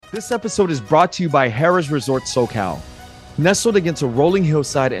This episode is brought to you by Harrah's Resort SoCal. Nestled against a rolling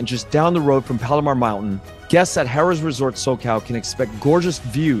hillside and just down the road from Palomar Mountain, guests at Harrah's Resort SoCal can expect gorgeous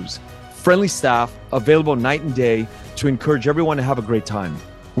views, friendly staff, available night and day to encourage everyone to have a great time.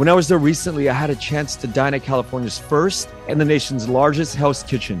 When I was there recently, I had a chance to dine at California's first and the nation's largest Hell's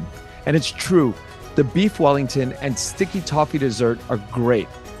Kitchen. And it's true, the beef Wellington and sticky toffee dessert are great.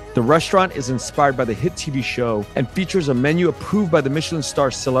 The restaurant is inspired by the hit TV show and features a menu approved by the Michelin star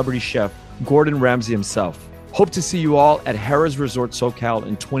celebrity chef Gordon Ramsay himself. Hope to see you all at Harrah's Resort SoCal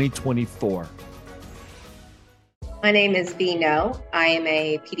in 2024. My name is Bee No. I am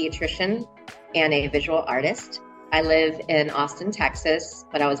a pediatrician and a visual artist. I live in Austin, Texas,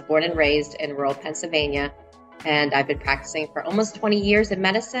 but I was born and raised in rural Pennsylvania, and I've been practicing for almost 20 years in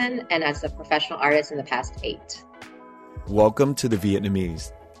medicine and as a professional artist in the past 8. Welcome to The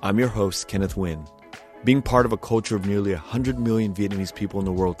Vietnamese. I'm your host, Kenneth Nguyen. Being part of a culture of nearly 100 million Vietnamese people in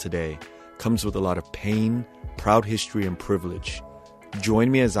the world today comes with a lot of pain, proud history, and privilege. Join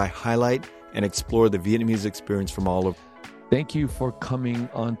me as I highlight and explore the Vietnamese experience from all over. Thank you for coming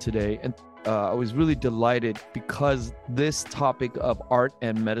on today. And I was really delighted because this topic of art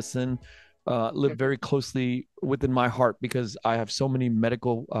and medicine live very closely within my heart, because I have so many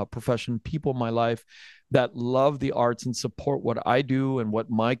medical profession people in my life that love the arts and support what I do and what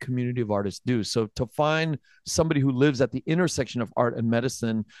my community of artists do. So to find somebody who lives at the intersection of art and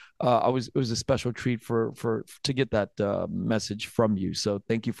medicine, it was a special treat to get that message from you. So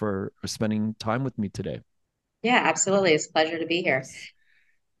thank you for spending time with me today. Yeah, absolutely. It's a pleasure to be here.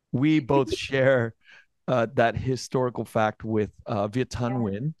 We both share that historical fact with Viet Thanh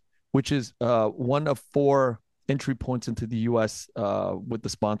Nguyen, which is one of 4 entry points into the U.S. With the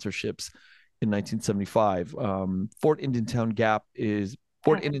sponsorships in 1975. Fort Indiantown Gap,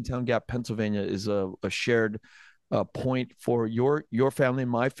 Pennsylvania, is a shared point for your family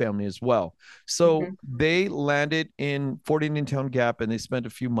and my family as well. So they landed in Fort Indiantown Gap and they spent a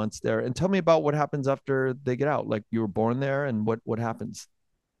few months there. And tell me about what happens after they get out. Like, you were born there, and what happens?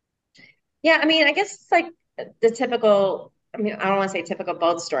 Yeah, I mean, I guess it's like the typical, I don't want to say typical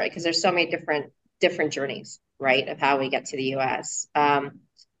boat story, because there's so many different journeys, right, of how we get to the U.S.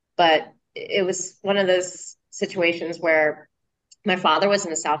 But it was one of those situations where my father was in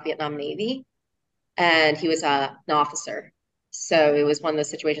the South Vietnam Navy, and he was an officer. So it was one of those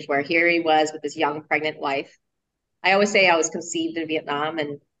situations where here he was with his young pregnant wife. I always say I was conceived in Vietnam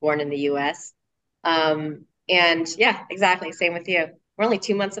and born in the U.S. And yeah, exactly. Same with you. We're only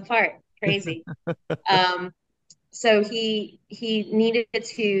 2 months apart. Crazy. So he needed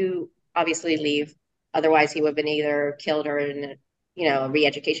to obviously leave. Otherwise, he would have been either killed or in a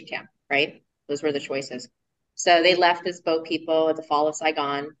re-education camp, right? Those were the choices. So they left as boat people at the fall of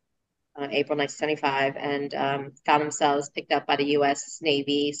Saigon, April 1975, and found themselves picked up by the U.S.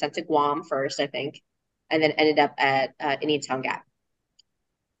 Navy, sent to Guam first, I think, and then ended up at Indiantown Gap.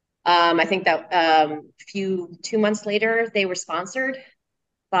 I think that 2 months later, they were sponsored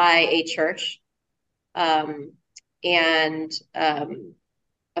by a church and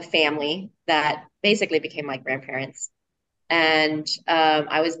a family that basically became my grandparents. And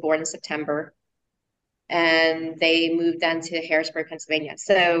I was born in September, and they moved then to Harrisburg, Pennsylvania.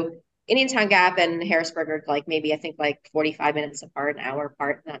 So Indiantown Gap and Harrisburg are like 45 minutes apart, an hour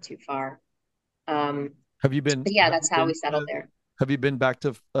apart, not too far. Have you been? Yeah, that's how we settled there. Have you been back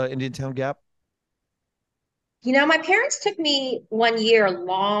to Indiantown Gap? My parents took me one year, a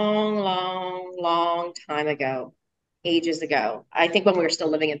long, long, long time ago, ages ago. I think when we were still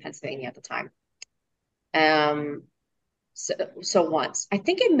living in Pennsylvania at the time. So once. I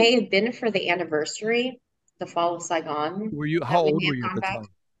think it may have been for the anniversary, the fall of Saigon. How old were you at the time?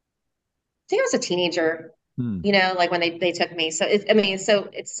 I think I was a teenager, like when they took me. So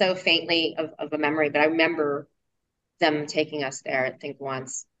it's so faintly of a memory, but I remember them taking us there, I think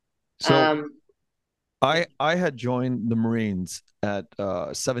once. So I had joined the Marines at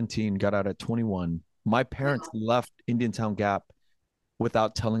 17, got out at 21. My parents left Indiantown Gap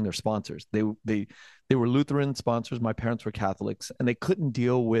without telling their sponsors. They were Lutheran sponsors. My parents were Catholics, and they couldn't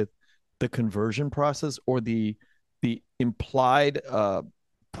deal with the conversion process or the implied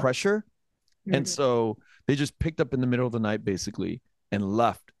pressure. And so they just picked up in the middle of the night, basically, and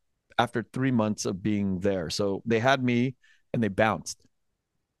left after 3 months of being there. So they had me and they bounced,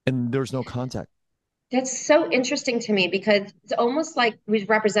 and there was no contact. That's so interesting to me, because it's almost like it was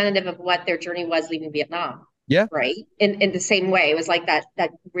representative of what their journey was leaving Vietnam. Yeah. Right. In the same way, it was like that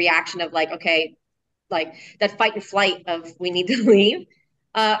reaction of like, okay, like that fight and flight of we need to leave.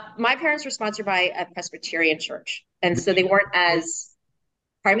 My parents were sponsored by a Presbyterian church, and so they weren't as,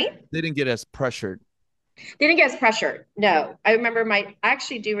 pardon me? They didn't get as pressured. They didn't get us pressured. No, I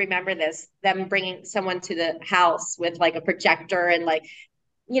actually do remember this, them bringing someone to the house with like a projector and like,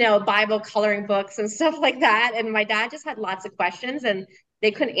 Bible coloring books and stuff like that. And my dad just had lots of questions and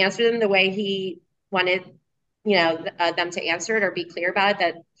they couldn't answer them the way he wanted, them to answer it or be clear about it.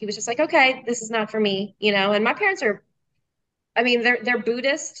 That he was just like, okay, this is not for me, And my parents are, I mean, they're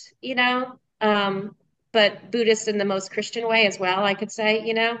Buddhist, but Buddhist in the most Christian way as well, I could say,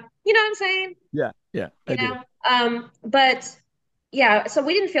 You know what I'm saying? Yeah, yeah, I you do. know but yeah, so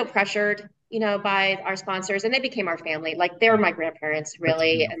we didn't feel pressured, by our sponsors, and they became our family. Like they were my grandparents That's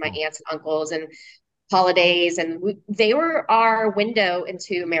really, and my beautiful. aunts and uncles, and holidays, and they were our window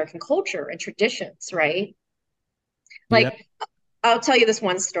into American culture and traditions, right? Yeah. Like, I'll tell you this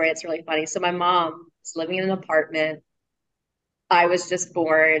one story. It's really funny. So my mom was living in an apartment. I was just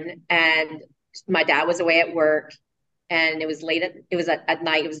born, and my dad was away at work, and it was at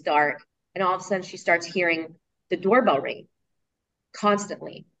night, it was dark, and all of a sudden she starts hearing the doorbell ring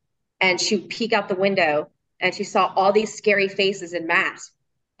constantly. And she would peek out the window and she saw all these scary faces in masks.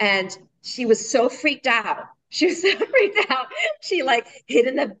 And she was so freaked out. She was so freaked out. She like hid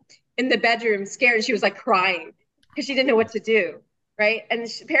in the bedroom, scared. She was like crying because she didn't know what to do. Right. And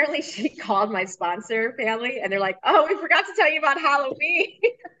apparently she called my sponsor family and they're like, oh, we forgot to tell you about Halloween.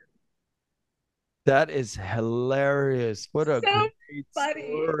 That is hilarious. What a So great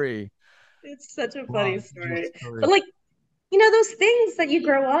funny. story. It's such a Wow, funny that's a beautiful story. But story. like, those things that you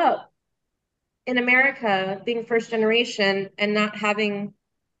grow up in America being first generation and not having,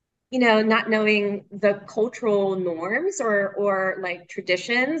 not knowing the cultural norms or like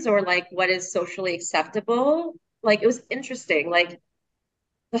traditions or like what is socially acceptable. Like it was interesting. Like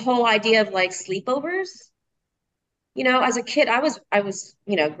the whole idea of like sleepovers. As a kid, I was,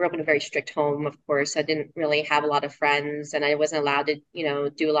 grew up in a very strict home, of course. I didn't really have a lot of friends and I wasn't allowed to,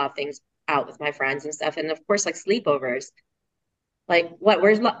 do a lot of things out with my friends and stuff. And of course, like sleepovers. Like what?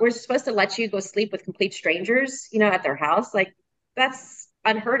 We're supposed to let you go sleep with complete strangers, at their house. Like that's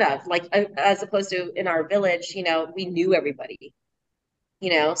unheard of. Like as opposed to in our village, we knew everybody,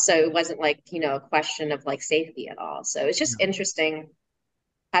 so it wasn't like, a question of like safety at all. So it's just interesting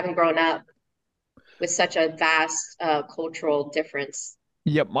having grown up with such a vast cultural difference,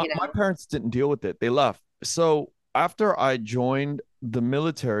 Yeah, you my know. parents didn't deal with it. They left. So after I joined the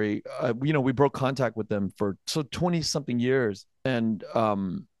military, we broke contact with them for 20 something years. And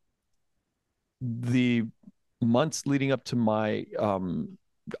the months leading up to my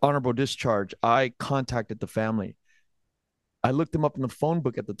honorable discharge, I contacted the family. I looked them up in the phone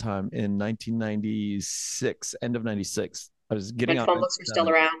book at the time in 1996, end of 96. I was getting When out phone books were still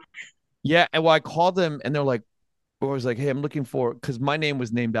 97. around. Yeah, and well, I called them and they're like, I was like, hey, I'm looking for, because my name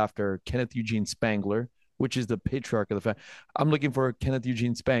was named after Kenneth Eugene Spangler, which is the patriarch of the family. I'm looking for Kenneth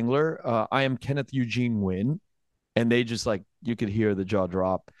Eugene Spangler. I am Kenneth Eugene Wynn. And they just like, you could hear the jaw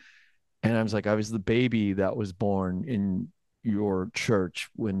drop. And I was like, I was the baby that was born in your church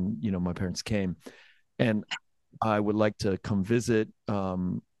when, my parents came. And I would like to come visit.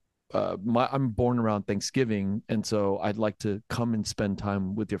 I'm born around Thanksgiving, and so I'd like to come and spend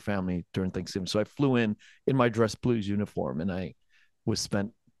time with your family during Thanksgiving. So I flew in my dress blues uniform, and I was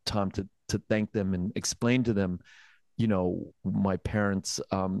spent time to thank them and explain to them, my parents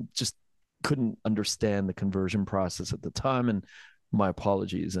just couldn't understand the conversion process at the time, and my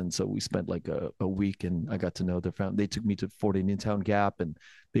apologies. And so we spent like a week, and I got to know their family. They took me to Fort Indiantown Gap, and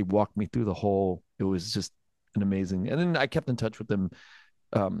they walked me through the whole. It was just an amazing. And then I kept in touch with them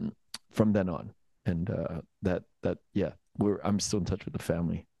um, from then on, and yeah, I'm still in touch with the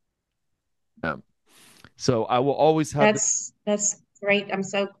family. Um, so I will always have the That's great. I'm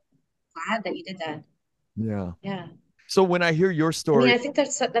so glad that you did that. yeah. Yeah. So when I hear your I mean, story, I think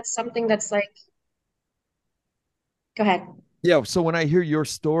that's something that's like, go ahead. yeah. So when I hear your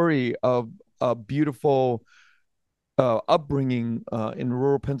story of a beautiful upbringing in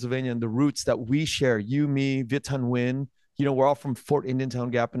rural Pennsylvania and the roots that we share, you, me, Vitan Nguyen, we're all from Fort Indiantown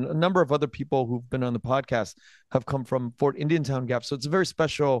Gap, and a number of other people who've been on the podcast have come from Fort Indiantown Gap. So it's a very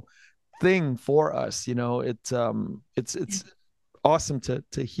special thing for us. It's awesome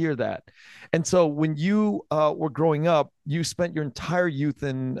to hear that. And so when you were growing up, you spent your entire youth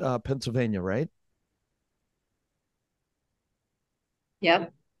in Pennsylvania, right?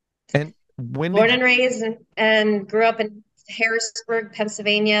 Yep. And when Born did you? and raised and grew up in Harrisburg,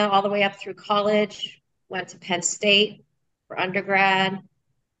 Pennsylvania, all the way up through college. Went to Penn State for undergrad,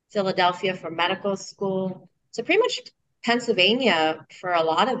 Philadelphia for medical school. So pretty much Pennsylvania for a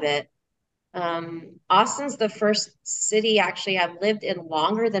lot of it. Austin's the first city actually I've lived in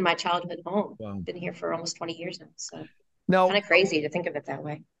longer than my childhood home. Wow. Been here for almost 20 years now. So Now, kind of crazy to think of it that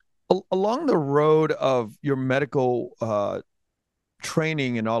way. Along the road of your medical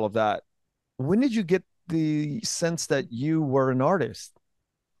training and all of that, when did you get the sense that you were an artist?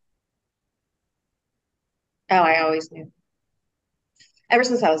 Oh, I always knew. Ever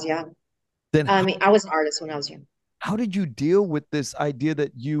since I was young. Then I mean, I was an artist when I was young. how did you deal with this idea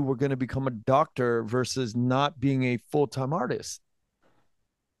that you were going to become a doctor versus not being a full-time artist?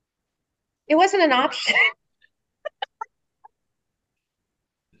 It wasn't an option.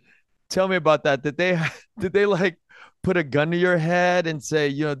 Tell me about that. Did they like put a gun to your head and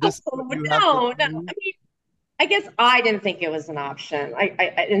say, this is what you have to No, no. do? I mean, I guess I didn't think it was an option.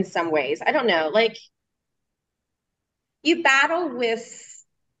 In some ways, I don't know. Like you battle with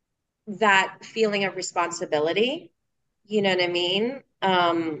that feeling of responsibility. You know what I mean?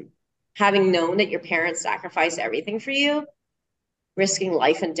 Having known that your parents sacrificed everything for you, risking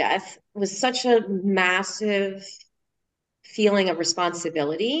life and death was such a massive feeling of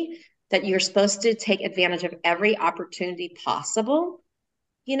responsibility that you're supposed to take advantage of every opportunity possible,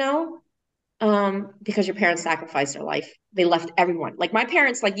 you know, because your parents sacrificed their life. They left everyone. Like my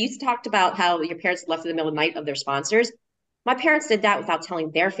parents, like you talked about how your parents left in the middle of the night of their sponsors. My parents did that without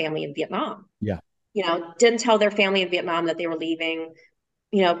telling their family in Vietnam. Yeah. You know, didn't tell their family in Vietnam that they were leaving.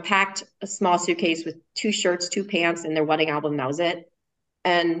 You know, packed a small suitcase with two shirts, two pants, and their wedding album. And that was it.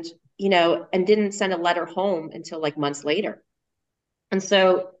 And and didn't send a letter home until like months later. And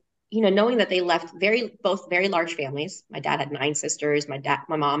so, knowing that they left both very large families. My dad had 9 sisters. My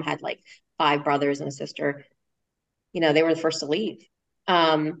mom had like 5 brothers and a sister. They were the first to leave.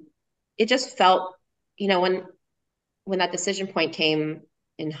 Um, it just felt, when that decision point came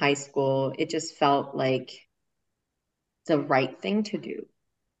in high school, it just felt like the right thing to do.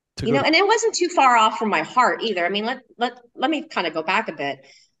 To go to And it wasn't too far off from my heart either. I mean, let me kind of go back a bit.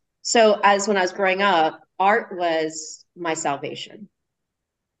 So, as when I was growing up, art was my salvation.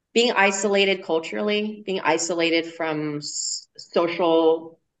 Being isolated culturally, being isolated from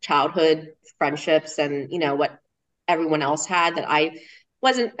social childhood friendships and, what everyone else had that I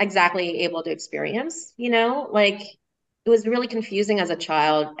wasn't exactly able to experience, like it was really confusing as a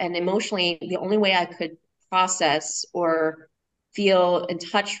child. And emotionally, the only way I could process or feel in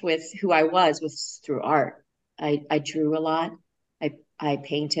touch with who I was through art. I drew a lot. I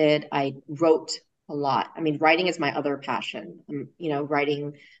painted. I wrote a lot. I mean, writing is my other passion.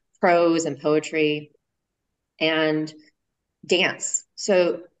 Writing prose and poetry and dance.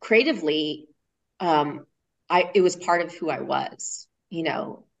 So creatively, it was part of who I was.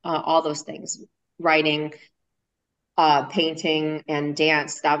 All those things, writing, painting, and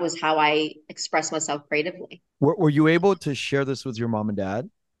dance. That was how I expressed myself creatively. were you able to share this with your mom and dad?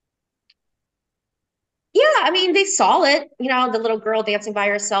 Yeah, I mean, they saw it, the little girl dancing by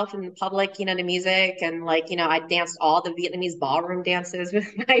herself in public, the music. And like, I danced all the Vietnamese ballroom dances with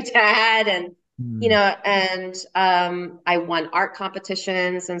my dad. And, Hmm. I won art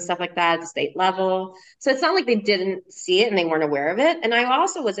competitions and stuff like that at the state level. So it's not like they didn't see it and they weren't aware of it. And I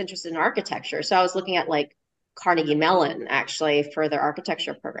also was interested in architecture. So I was looking at like Carnegie Mellon actually for their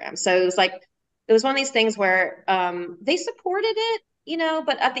architecture program. So it was one of these things where they supported it,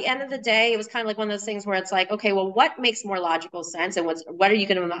 but at the end of the day, it was kind of like one of those things where it's like, okay, well, what makes more logical sense, and what are you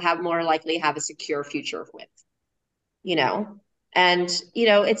going to have more likely have a secure future with, you know? And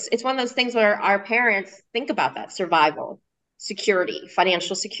it's one of those things where our parents think about that survival, security,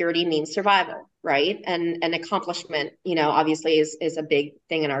 financial security means survival, right? And accomplishment, obviously is a big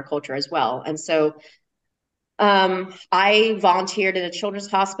thing in our culture as well. And so I volunteered in a children's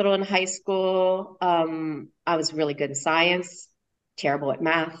hospital in high school. I was really good in science, terrible at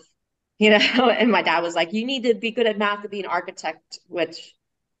math, and my dad was like, you need to be good at math to be an architect, which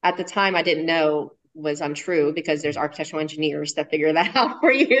at the time I didn't know was untrue because there's architectural engineers that figure that out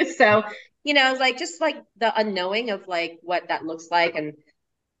for you. So, it's like just like the unknowing of like what that looks like and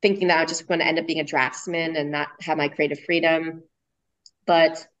thinking that I'm just going to end up being a draftsman and not have my creative freedom.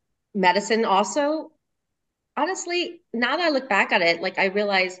 But medicine also, honestly, now that I look back at it, like I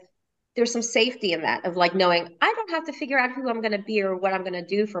realize there's some safety in that of like knowing I don't have to figure out who I'm going to be or what I'm going to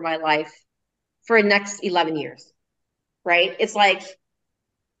do for my life for the next 11 years, right? It's like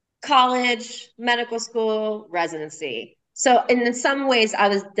college, medical school, residency. So, and in some ways, I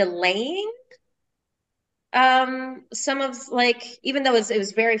was delaying some of like, even though it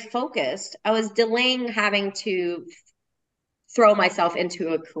was very focused, I was delaying having to throw myself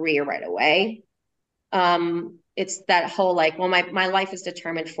into a career right away. It's that whole like, well, my life is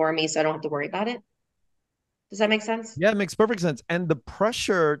determined for me, so I don't have to worry about it. Does that make sense? Yeah, it makes perfect sense. And the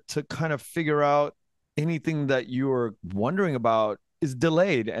pressure to kind of figure out anything that you were wondering about is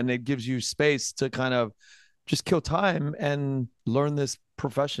delayed, and it gives you space to kind of just kill time and learn this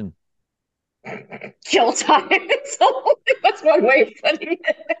profession. Kill time. So that's one way of putting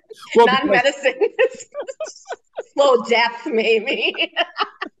it. Well, Not because medicine. Slow death, maybe.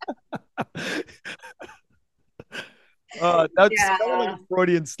 that's kind of like Yeah. a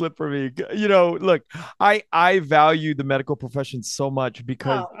Freudian slip for me. Look, I value the medical profession so much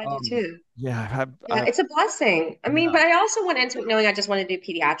because Oh, I do too. yeah, Yeah, it's a blessing. I mean, yeah. but I also went into it knowing I just wanted to do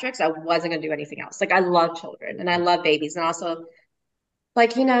pediatrics. I wasn't going to do anything else. Like, I love children and I love babies. And also,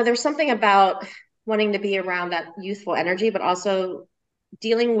 like, there's something about wanting to be around that youthful energy, but also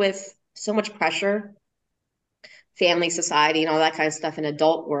dealing with so much pressure, family, society, and all that kind of stuff in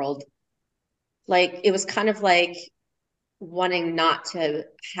adult world. Like, it was kind of like wanting not to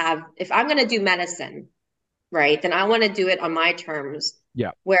have, if I'm going to do medicine, right, then I want to do it on my terms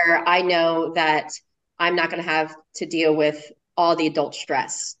Yeah. where I know that I'm not going to have to deal with all the adult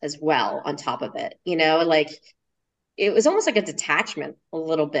stress as well on top of it. Like it was almost like a detachment a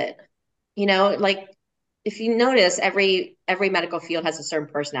little bit. Like if you notice, every medical field has a certain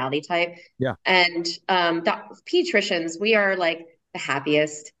personality type, Yeah. and pediatricians, we are like the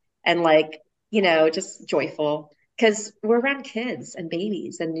happiest and like just joyful because we're around kids and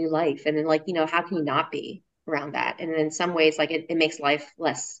babies and new life, and then like how can you not be around that? And in some ways, like it makes life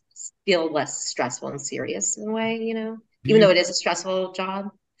feel less stressful and serious in a way, Do even you though it is a stressful job.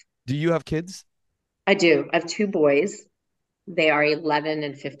 do you have kids? I do. I have two boys. They are 11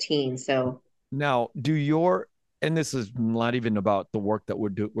 and 15. So Now, and this is not even about the work that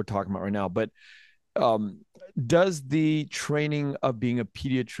we're talking about right now, but um, does the training of being a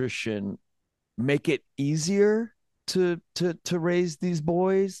pediatrician make it easier to raise these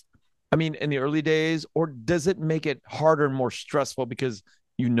boys? I mean, in the early days, or does it make it harder and more stressful because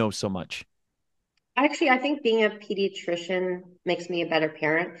you know so much? actually, I think being a pediatrician makes me a better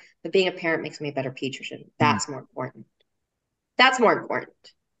parent, but being a parent makes me a better pediatrician. Hmm. That's more important. That's more important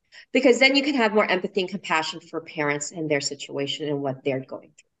because then you can have more empathy and compassion for parents and their situation and what they're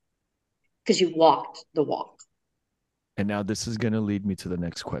going through because you walked the walk. And now this is going to lead me to the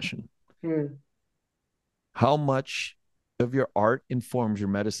next question. Mm, How much of your art informs your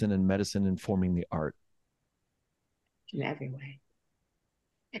medicine and medicine informing the art? in every way.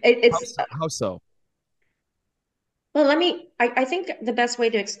 How It's so? How so? well, I think the best way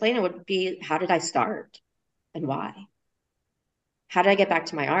to explain it would be how did I start and why? How did I get back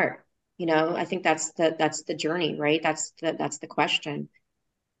to my art? I think that's the journey, right? That's the question.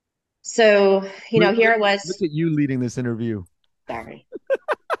 So, Look, here look, I look was. at you leading this interview. Sorry.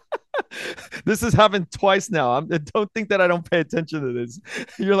 This has happened twice now. Don't think that I don't pay attention to this.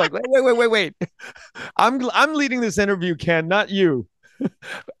 You're like, wait. I'm leading this interview, Ken, not you.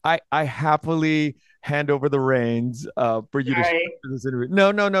 I happily hand over the reins for you to Sorry. structure this interview.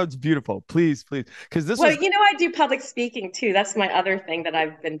 No, it's beautiful. Please, because this Well, was, I do public speaking too. That's my other thing that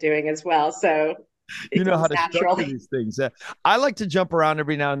I've been doing as well. So you it know how comes to structure naturally. these things. I like to jump around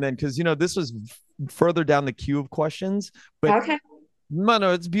every now and then because this was further down the queue of questions, but Okay.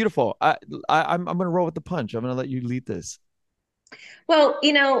 no, it's beautiful. I'm gonna roll with the punch. I'm gonna let you lead this. Well,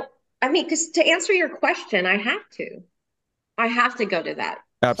 I mean, because to answer your question, I have to. I have to go to that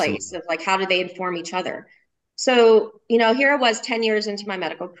place Absolutely. of like, how do they inform each other? So, here I was 10 years into my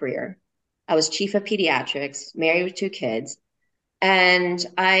medical career. I was chief of pediatrics, married with two kids, and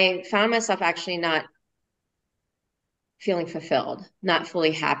I found myself actually not feeling fulfilled, not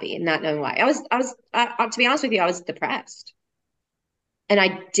fully happy, and not knowing why. To be honest with you, I was depressed. And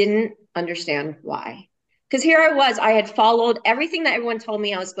I didn't understand why. Because here I was, I had followed everything that everyone told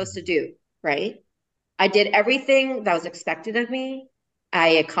me I was supposed to do, right? I did everything that was expected of me. I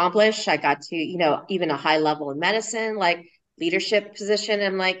accomplished, I got to, even a high level in medicine, like leadership position.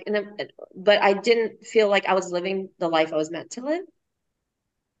 I'm like, but I didn't feel like I was living the life I was meant to live.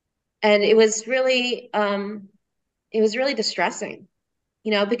 And it was really distressing,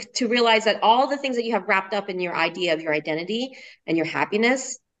 to realize that all the things that you have wrapped up in your idea of your identity and your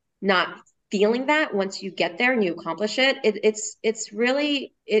happiness, not feeling that once you get there and you accomplish it, it's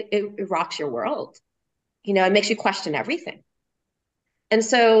really it rocks your world. It makes you question everything. And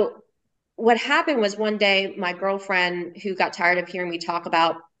so what happened was one day my girlfriend who got tired of hearing me talk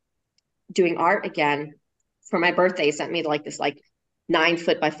about doing art again for my birthday sent me like this like 9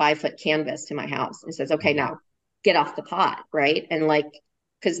 foot by 5 foot canvas to my house and says, okay, now get off the pot, right? And like,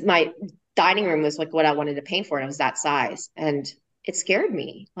 because my dining room was like what I wanted to paint for, and it was that size. And it scared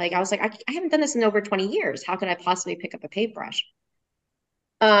me. Like I was like, I haven't done this in over 20 years. How could I possibly pick up a paintbrush?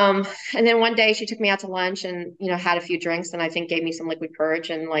 And then one day she took me out to lunch and, had a few drinks and I think gave me some liquid courage.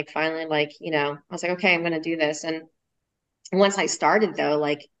 And like finally, like, I was like, okay, I'm gonna do this. And once I started though,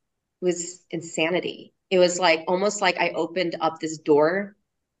 like it was insanity. It was like almost like I opened up this door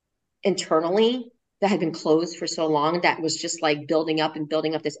internally that had been closed for so long that was just like building up and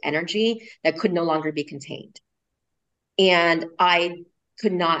building up this energy that could no longer be contained. And I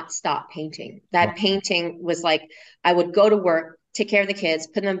could not stop painting. Wow. That painting was like I would go to work, take care of the kids,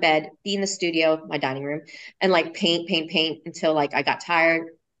 put them in bed, be in the studio, my dining room, and like paint until like I got tired,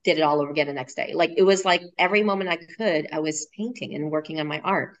 did it all over again the next day. Like it was like every moment I could, I was painting and working on my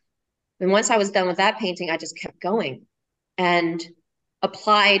art. And once I was done with that painting, I just kept going and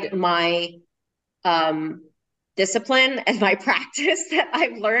applied my um, discipline and my practice that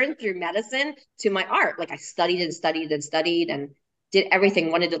I've learned through medicine to my art. Like I studied and studied and studied and did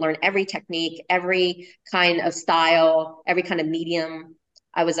everything, wanted to learn every technique, every kind of style, every kind of medium.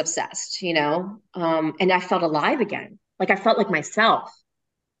 I was obsessed, and I felt alive again. Like I felt like myself.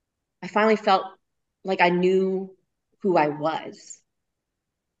 I finally felt like I knew who I was.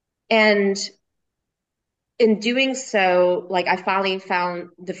 And in doing so, like I finally found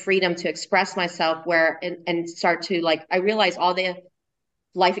the freedom to express myself and start to like, I realized all the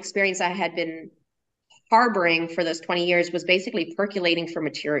life experience I had been harboring for those 20 years was basically percolating for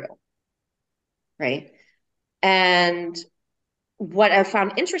material. Right. And what I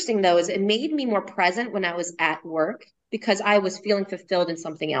found interesting though is it made me more present when I was at work because I was feeling fulfilled in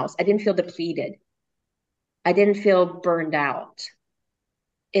something else. I didn't feel depleted. I didn't feel burned out.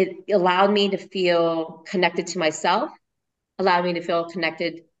 It allowed me to feel connected to myself, allowed me to feel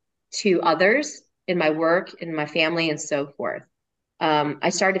connected to others in my work, in my family, and so forth. I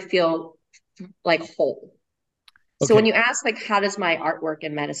started to feel like whole. So Okay. when you ask like how does my artwork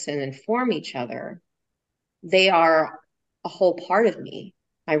and medicine inform each other, they are a whole part of me.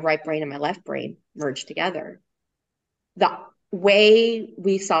 My right brain and my left brain merged together. The way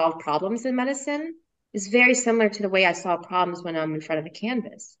we solve problems in medicine is very similar to the way I solve problems when I'm in front of a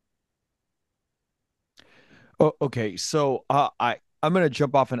canvas. Oh, okay. So I'm gonna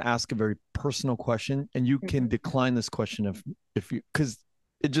jump off and ask a very personal question, and you can Mhm. decline this question if you because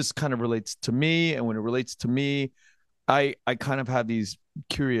it just kind of relates to me, and when it relates to me, I kind of have these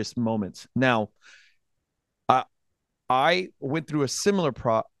curious moments. Now, I I went through a similar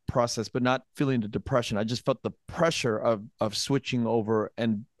process, but not feeling the depression. I just felt the pressure of switching over,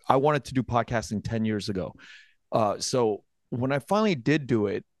 and I wanted to do podcasting 10 years ago. So when I finally did do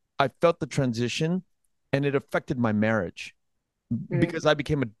it, I felt the transition, and it affected my marriage because I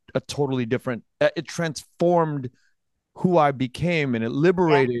became a totally different. It transformed who I became, and it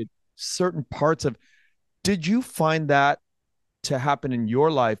Yeah. liberated certain parts of. Did you find that to happen in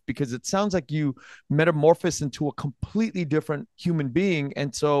your life? Because it sounds like you metamorphose into a completely different human being,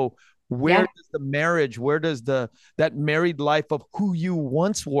 and so where Yeah. does the marriage, where does the that married life of who you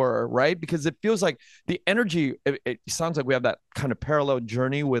once were, right? Because it feels like the energy, it sounds like we have that kind of parallel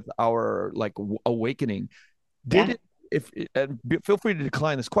journey with our like awakening. Did Yeah. it, if and feel free to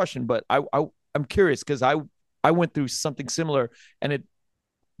decline this question, but I'm curious because I went through something similar, and it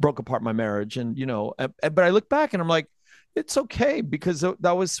broke apart my marriage. And but I look back and I'm like, it's okay, because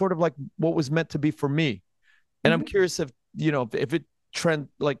that was sort of like what was meant to be for me. And I'm Mhm. curious if if it trend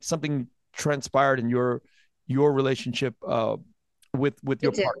like something transpired in your relationship with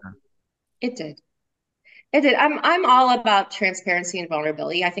your It did. partner. It did. It did. I'm all about transparency and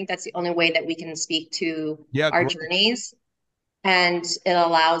vulnerability. I think that's the only way that we can speak to Yeah, our growth. journeys. And it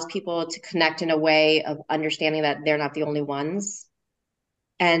allows people to connect in a way of understanding that they're not the only ones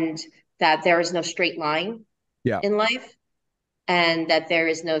and that there is no straight line Yeah. in life and that there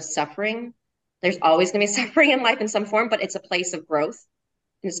is no suffering. There's always going to be suffering in life in some form, but it's a place of growth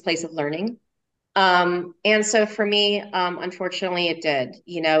and it's a place of learning. And so for me, unfortunately, it did.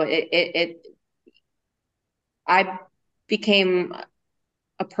 I became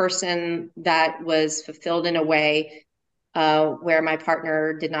a person that was fulfilled in a way where my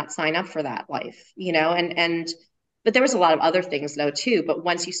partner did not sign up for that life, and but there was a lot of other things though too. But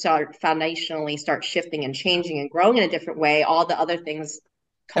once you start foundationally start shifting and Yeah. changing and growing in a different way, all the other things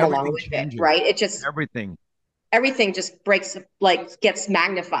come along Everything with it, changes. right? It just Everything. everything just breaks like gets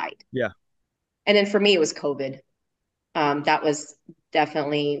magnified. Yeah. And then for me, it was COVID. That was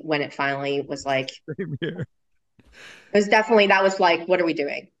definitely when it finally was like Same here. it was definitely that was like what are we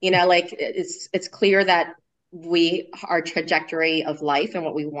doing, like it's clear that our trajectory of life and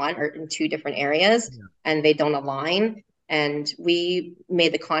what we want are in two different areas Yeah. and they don't align, and we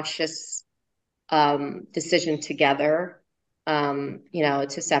made the conscious decision together,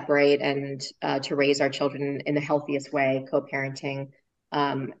 to separate and to raise our children in the healthiest way, co-parenting.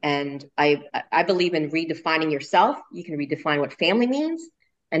 And I believe in redefining yourself. You can redefine what family means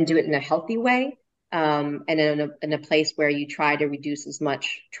and do it in a healthy way, and in a place where you try to reduce as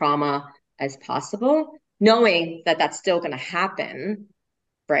much trauma as possible, knowing that that's still going to happen.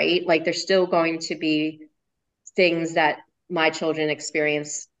 right? Like there's still going to be things that my children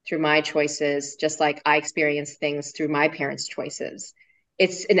experience through my choices, just like I experience things through my parents' choices.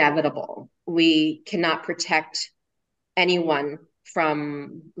 It's inevitable. We cannot protect anyone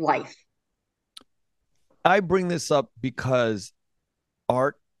from life. I bring this up because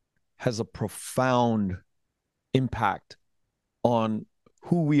art has a profound impact on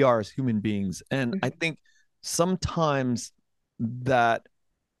who we are as human beings. And I think sometimes that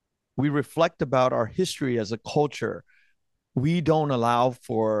we reflect about our history as a culture, we don't allow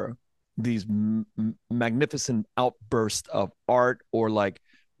for these magnificent outbursts of art or like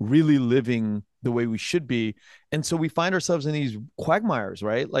really living the way we should be. And so we find ourselves in these quagmires,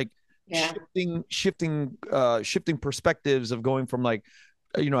 right? Like Yeah. shifting perspectives of going from like,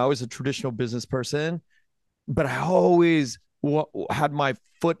 I was a traditional business person, but I always had my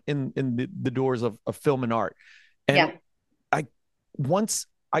foot in the doors of film and art. And Yeah. I once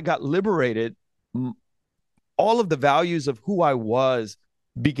I got liberated, all of the values of who I was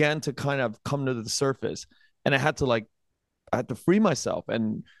began to kind of come to the surface, and I had to free myself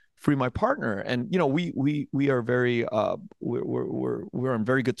and free my partner. And we are very we're on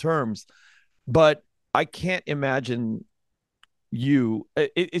very good terms, but I can't imagine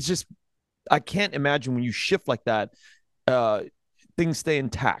it's just I can't imagine when you shift like that, uh, things stay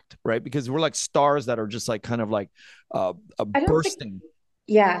intact, right? Because we're like stars that are just like kind of like I don't think, bursting.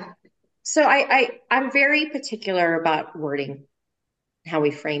 yeah. So I'm very particular about wording, how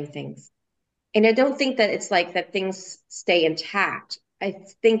we frame things. And I don't think that it's like that things stay intact. I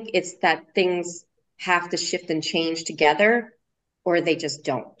think it's that things have to shift and change together or they just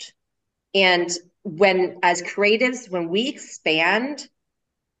don't. And as creatives, when we expand,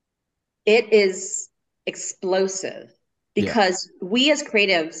 it is explosive Yeah. because we as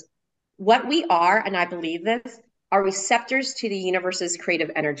creatives, what we are, and I believe this, are receptors to the universe's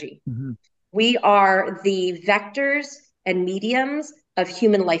creative energy. Mm-hmm. We are the vectors and mediums of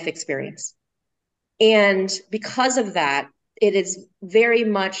human life experience. And because of that, it is very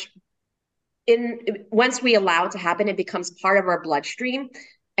much once we allow it to happen, it becomes part of our bloodstream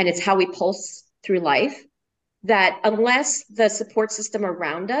and it's how we pulse through life. That unless the support system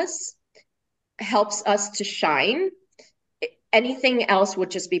around us helps us to shine, anything else would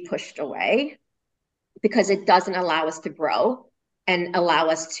just be pushed away because it doesn't allow us to grow and allow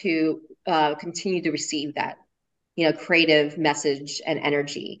us to continue to receive that, creative message and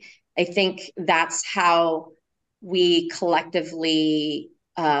energy. I think that's how we collectively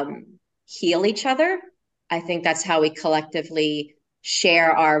heal each other. I think that's how we collectively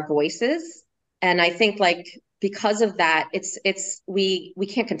share our voices. And I think like because of that, we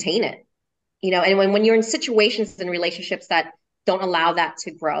can't contain it. And when you're in situations and relationships that don't allow that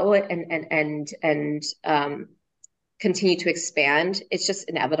to grow and continue to expand, it's just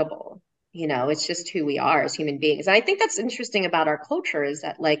inevitable. It's just who we are as human beings. And I think that's interesting about our culture is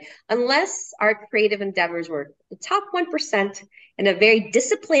that like unless our creative endeavors were the top 1% in a very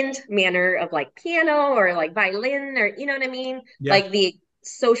disciplined manner of like piano or like violin or you know what I mean? Yeah. Like the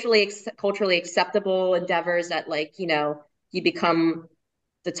socially culturally acceptable endeavors that like, you become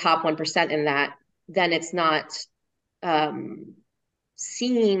the top 1% in that, then it's not um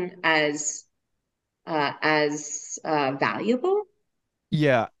seen as valuable.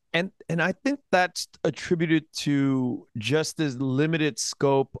 Yeah. And I think that's attributed to just this limited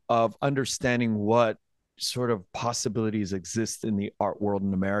scope of understanding what sort of possibilities exist in the art world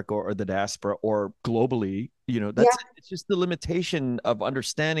in America or the diaspora or globally. Yeah. It's just the limitation of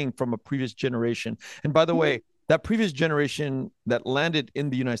understanding from a previous generation. And by the Mhm. way, that previous generation that landed in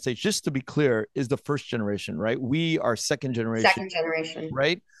the United States, just to be clear, is the first generation, right? We are second generation, Second generation.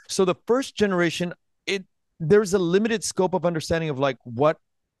 right? So the first generation, it there's a limited scope of understanding of like what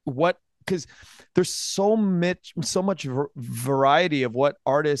because there's so much variety of what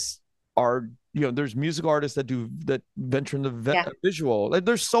artists are. There's music artists that venture into Yeah. visual. Like,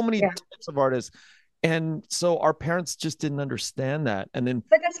 there's so many Yeah. types of artists, and so our parents just didn't understand that. And then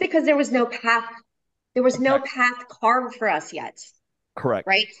But that's because there was no path. There was no exactly, path carved for us yet. correct.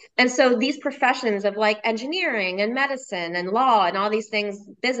 Right. And so these professions of like engineering and medicine and law and all these things,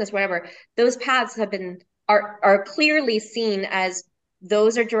 business, whatever, those paths are clearly seen as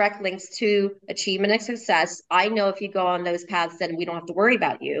those are direct links to achievement and success. I know if you go on those paths, then we don't have to worry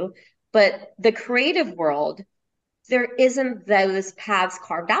about you. But the creative world, there isn't those paths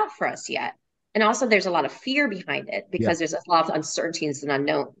carved out for us yet. And also, there's a lot of fear behind it Yeah. because there's a lot of uncertainties and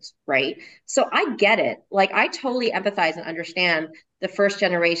unknowns, right? So I get it. Like, I totally empathize and understand the first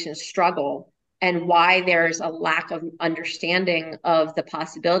generation struggle and why there's a lack of understanding of the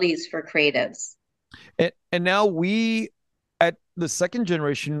possibilities for creatives. And now we at the second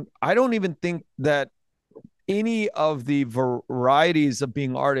generation, I don't even think that any of the varieties of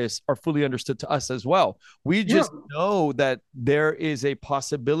being artists are fully understood to us as well. We just No. know that there is a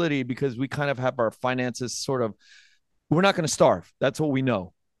possibility because we kind of have our finances sort of, we're not going to starve. That's what we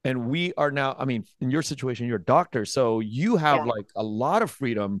know. And we are now, I mean, in your situation, you're a doctor. So you have Yeah. like a lot of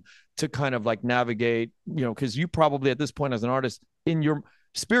freedom to kind of like navigate, because you probably at this point as an artist in your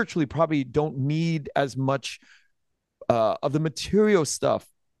spiritually probably don't need as much of the material stuff,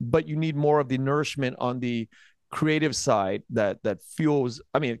 but you need more of the nourishment on the creative side that fuels.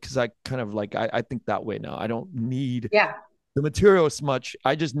 I mean, because I kind of like I think that way now. I don't need Yeah. the material as much.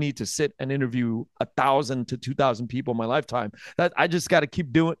 I just need to sit and interview 1,000 to 2,000 people in my lifetime. That I just got to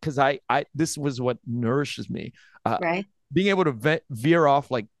keep doing because I this was what nourishes me. Uh, Right. Being able to veer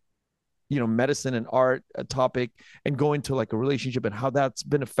off like medicine and art a topic and go into like a relationship and how that's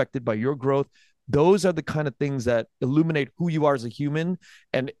been affected by your growth, those are the kind of things that illuminate who you are as a human.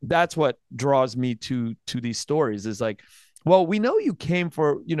 And that's what draws me to these stories is like, well, we know you came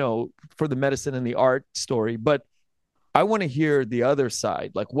for the medicine and the art story, but I want to hear the other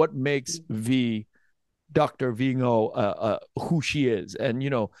side, like what makes V Dr. Vingo who she is, and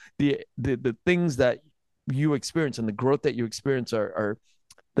the things that you experience and the growth that you experience are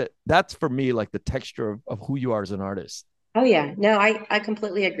that's for me like the texture of who you are as an artist. Oh yeah. No, I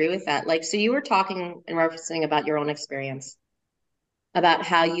completely agree with that. Like, so you were talking and referencing about your own experience, about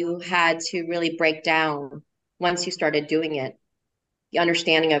how you had to really break down once you started doing it, the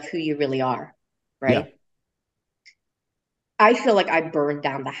understanding of who you really are, Yeah. right? I feel like I burned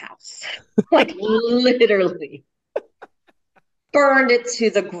down the house. Like literally burned it to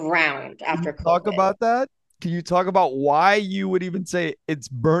the ground Can you after talk COVID. about that? Can you talk about why you would even say it's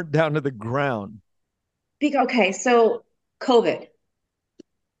burnt down to the ground? Okay, so COVID,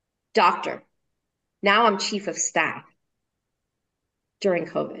 doctor. Now I'm chief of staff during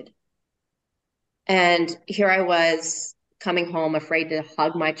COVID. And here I was coming home afraid to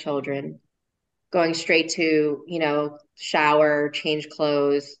hug my children, going straight to, shower, change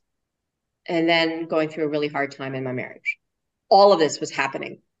clothes, and then going through a really hard time in my marriage. All of this was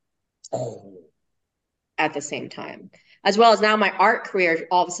happening at the same time, as well as now my art career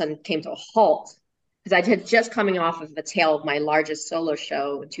all of a sudden came to a halt because I had just coming off of the tail of my largest solo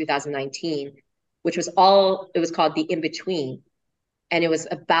show in 2019, which was it was called The In Between. And it was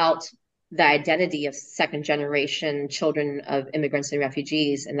about the identity of second generation children of immigrants and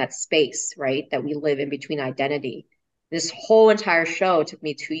refugees in that space, right? That we live in between identity. This whole entire show took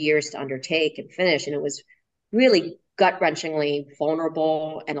me 2 years to undertake and finish. And it was really gut wrenchingly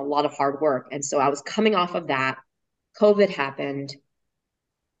vulnerable and a lot of hard work. And so I was coming off of that. COVID happened.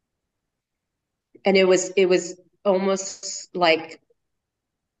 And it was almost like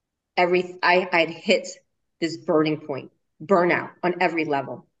I'd hit this burning point, burnout on every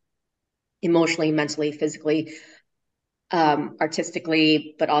level, emotionally, mentally, physically,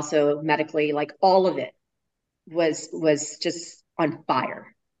 artistically, but also medically. Like all of it was just on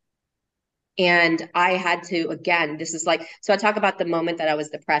fire. And I had to, again, this is like, so I talk about the moment that I was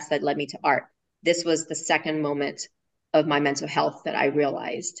depressed that led me to art. This was the second moment of my mental health that I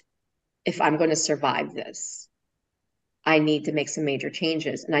realized if I'm going to survive this, I need to make some major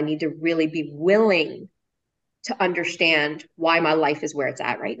changes, and I need to really be willing to understand why my life is where it's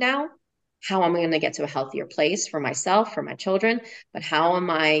at right now, how am I going to get to a healthier place for myself, for my children, but how am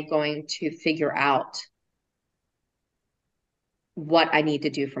I going to figure out what I need to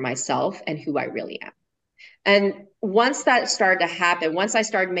do for myself and who I really am. And once that started to happen, once I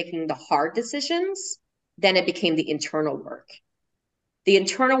started making the hard decisions, then it became the internal work. The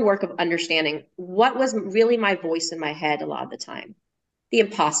internal work of understanding what was really my voice in my head a lot of the time. The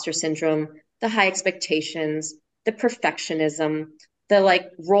imposter syndrome, the high expectations, the perfectionism, the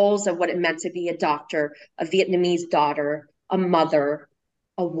like roles of what it meant to be a doctor, a Vietnamese daughter, a mother,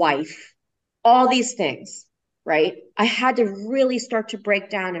 a wife, all these things, right? I had to really start to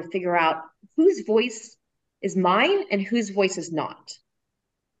break down and figure out whose voice is mine and whose voice is not,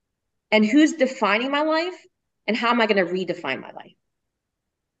 and who's defining my life and how am I going to redefine my life.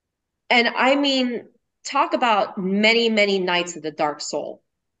 And I mean, talk about many, many nights of the dark soul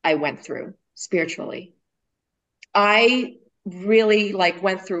I went through spiritually. I really like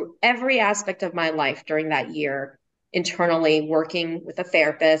went through every aspect of my life during that year, internally working with a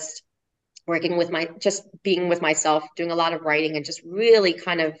therapist, working with just being with myself, doing a lot of writing and just really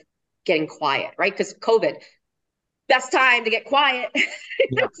kind of getting quiet, right? Because COVID, best time to get quiet.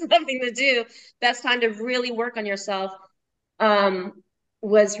 Yeah. Something to do. Best time to really work on yourself.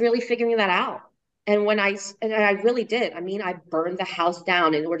 Was really figuring that out. And I really did. I mean, I burned the house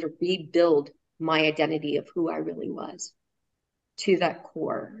down in order to rebuild my identity of who I really was, to that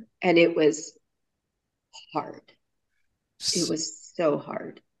core. And it was hard. It was so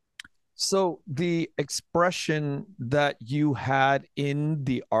hard. So the expression that you had in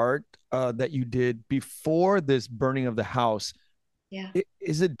the art that you did before this burning of the house, Yeah.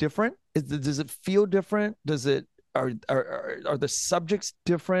 is it different? Does it feel different? Does it are the subjects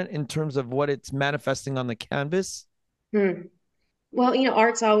different in terms of what it's manifesting on the canvas? Hmm. Well,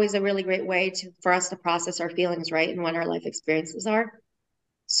 art's always a really great way for us to process our feelings, right? And what our life experiences are.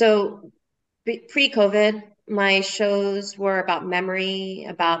 So pre-COVID, my shows were about memory,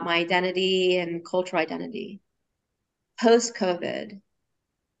 about my identity and cultural identity. Post-COVID,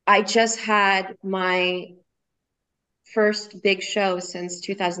 I just had my first big show since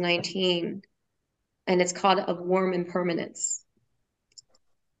 2019, and it's called Of Warm Impermanence.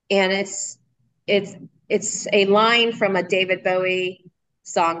 And it's it's a line from a David Bowie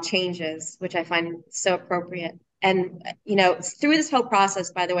song, Changes, which I find so appropriate. And through this whole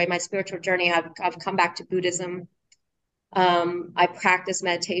process, by the way, my spiritual journey, I've come back to Buddhism. I practiced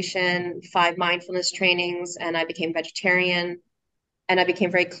meditation, 5 mindfulness trainings, and I became vegetarian. And I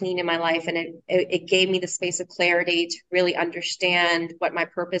became very clean in my life, and it gave me the space of clarity to really understand what my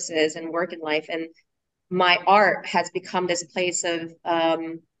purpose is and work in life. And my art has become this place of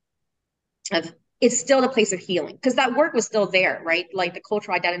it's still a place of healing, because that work was still there, right? Like the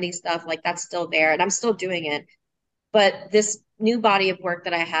cultural identity stuff, like that's still there, and I'm still doing it. But this new body of work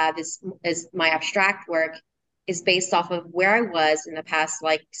that I have is my abstract work, is based off of where I was in the past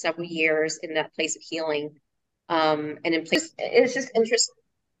like several years in that place of healing. And in place, it's just interesting.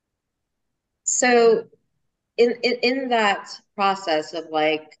 So in that process of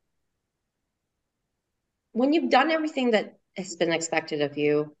like, when you've done everything that has been expected of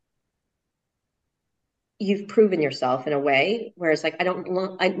you, you've proven yourself in a way. Whereas like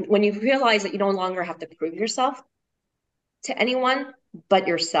when you realize that you no longer have to prove yourself to anyone but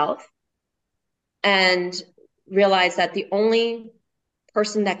yourself, and realize that the only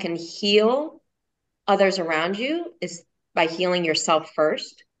person that can heal others around you is by healing yourself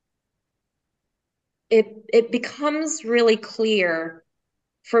first. It becomes really clear,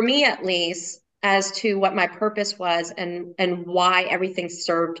 for me at least, as to what my purpose was, and why everything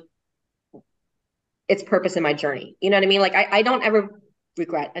served its purpose in my journey. You know what I mean? Like I don't ever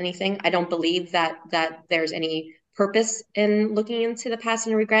regret anything. I don't believe that there's any purpose in looking into the past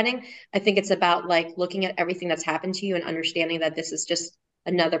and regretting. I think it's about like looking at everything that's happened to you and understanding that this is just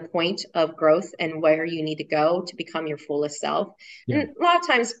another point of growth and where you need to go to become your fullest self. Yeah. And a lot of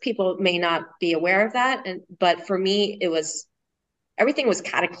times people may not be aware of that. But for me, it was, everything was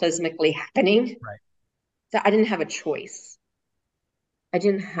cataclysmically happening Right. that I didn't have a choice. I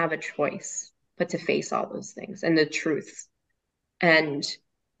didn't have a choice but to face all those things and the truths and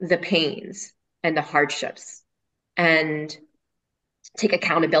the pains and the hardships, and take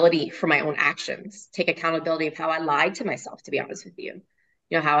accountability for my own actions, take accountability of how I lied to myself, to be honest with you,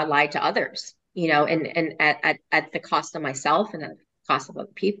 how I lied to others, and at the cost of myself and at the cost of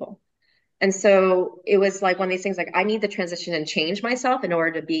other people. And so it was like one of these things, like I need to transition and change myself in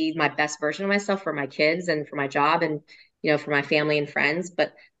order to be my best version of myself for my kids and for my job and, for my family and friends.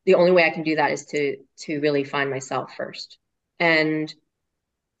 But the only way I can do that is to really find myself first. And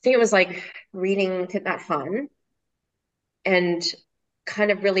I think it was like reading Thich Nhat Hanh and kind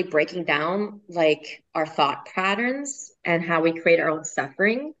of really breaking down like our thought patterns and how we create our own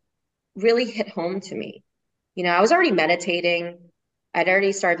suffering really hit home to me. I was already meditating. I'd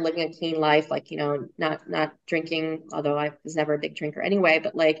already started living a clean life, like, not drinking, although I was never a big drinker anyway,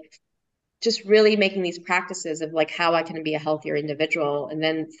 but like just really making these practices of like how I can be a healthier individual. And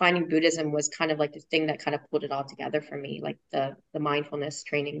then finding Buddhism was kind of like the thing that kind of pulled it all together for me, like the mindfulness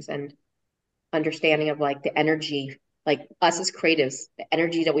trainings and understanding of like the energy, like us as creatives, the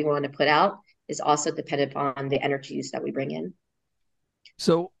energy that we want to put out is also dependent on the energies that we bring in.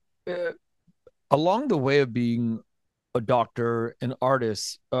 So, along the way of being a doctor, an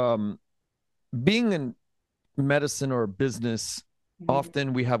artist, being in medicine or business, Mm-hmm.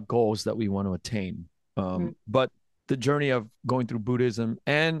 often we have goals that we want to attain. Mm-hmm. But the journey of going through Buddhism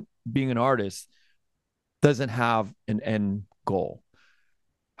and being an artist doesn't have an end goal.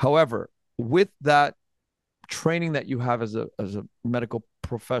 However, with that training that you have as a medical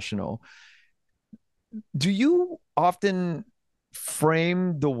professional, do you often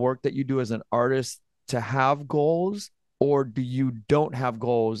frame the work that you do as an artist to have goals, or do you don't have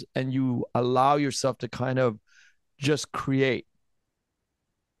goals and you allow yourself to kind of just create?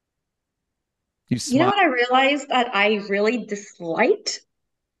 You You know smile. what I realized that I really disliked?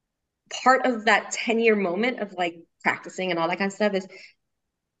 Part of that 10-year moment of like practicing and all that kind of stuff is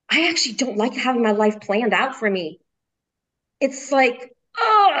I actually don't like having my life planned out for me. it's like,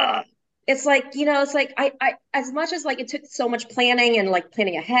 oh, it's like, it's like as much as like it took so much planning and like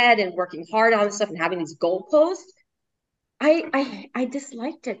planning ahead and working hard on stuff and having these goalposts, I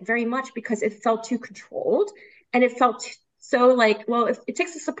disliked it very much because it felt too controlled and it felt so like, well, it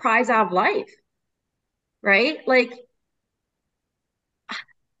takes the surprise out of life, right? Like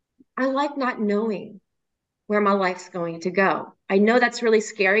I like not knowing where my life's going to go. I know that's really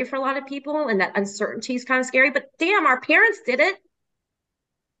scary for a lot of people and that uncertainty is kind of scary, but damn, our parents did it.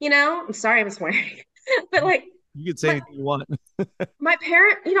 I'm sorry I'm swearing, but like You can say my anything you want.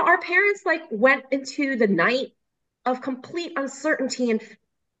 our parents like went into the night of complete uncertainty and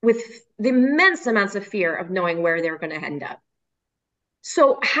with the immense amounts of fear of knowing where they're going to end up.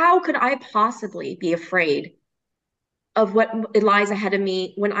 So how could I possibly be afraid of what lies ahead of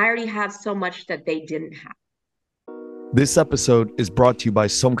me when I already have so much that they didn't have? This episode is brought to you by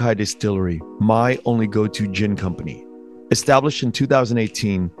Songkai Distillery, my only go-to gin company. Established in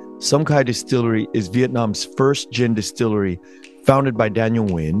 2018, Songkai Distillery is Vietnam's first gin distillery, founded by Daniel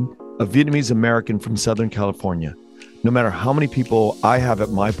Nguyen, a Vietnamese American from Southern California. No matter how many people I have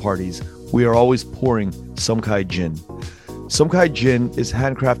at my parties, we are always pouring Songkai gin. Songkai gin is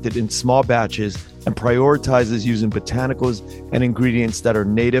handcrafted in small batches and prioritizes using botanicals and ingredients that are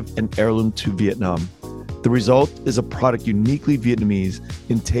native and heirloom to Vietnam. The result is a product uniquely Vietnamese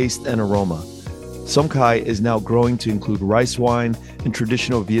in taste and aroma. Songkai is now growing to include rice wine and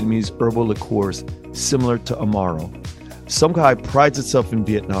traditional Vietnamese herbal liqueurs similar to Amaro. Songkai prides itself in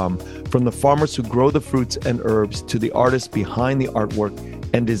Vietnam, from the farmers who grow the fruits and herbs to the artists behind the artwork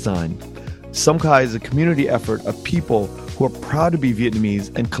and design. Songkai is a community effort of people who are proud to be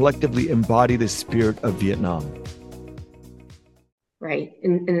Vietnamese and collectively embody the spirit of Vietnam. Right.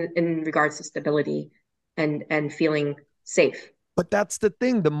 In regards to stability and feeling safe. But that's the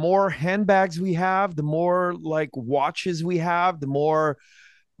thing. The more handbags we have, the more like watches we have, the more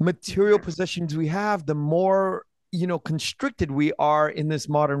material possessions we have, the more, constricted we are in this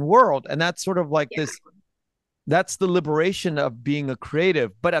modern world. And that's sort of like that's the liberation of being a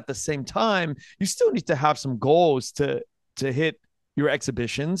creative. But at the same time, you still need to have some goals to hit your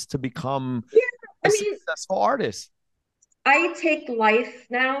exhibitions, to become a successful artist. I take life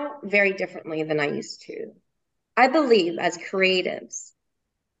now very differently than I used to. I believe as creatives,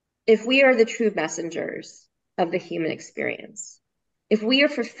 if we are the true messengers of the human experience, if we are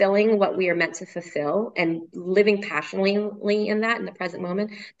fulfilling what we are meant to fulfill and living passionately in that in the present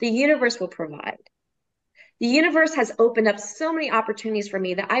moment, the universe will provide. The universe has opened up so many opportunities for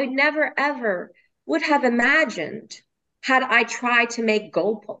me that I never, ever would have imagined had I tried to make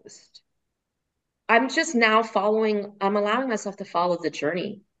goalposts. I'm just now I'm allowing myself to follow the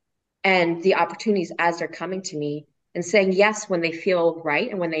journey and the opportunities as they're coming to me and saying yes when they feel right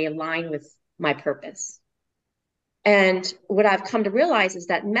and when they align with my purpose. And what I've come to realize is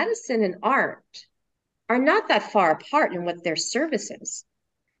that medicine and art are not that far apart in what their service is.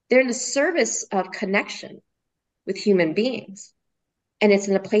 They're in the service of connection with human beings. And it's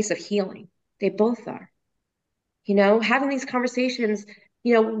in a place of healing. They both are. Having these conversations,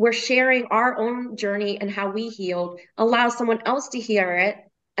 we're sharing our own journey and how we healed, allows someone else to hear it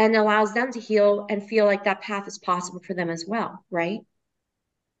and allows them to heal and feel like that path is possible for them as well, right?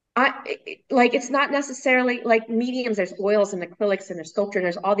 It's not necessarily like mediums. There's oils and acrylics and there's sculpture and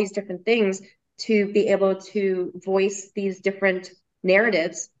there's all these different things to be able to voice these different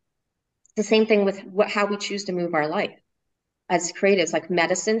narratives. The same thing with how we choose to move our life as creatives. Like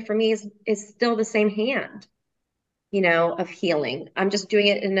medicine for me is still the same hand, of healing. I'm just doing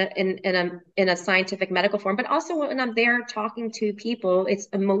it in a scientific medical form, but also when I'm there talking to people, it's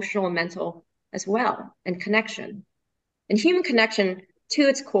emotional and mental as well, and connection. And human connection to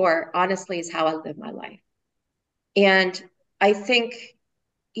its core, honestly, is how I live my life. And I think,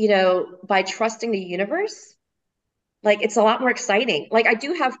 by trusting the universe, like it's a lot more exciting. Like I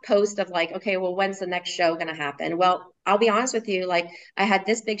do have posts of like, okay, well, when's the next show going to happen? Well, I'll be honest with you. Like I had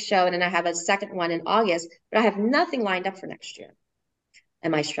this big show and then I have a second one in August, but I have nothing lined up for next year.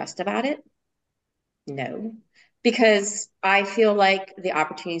 Am I stressed about it? No, because I feel like the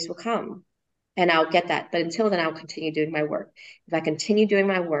opportunities will come and I'll get that. But until then, I'll continue doing my work. If I continue doing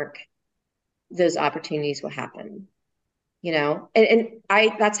my work, those opportunities will happen,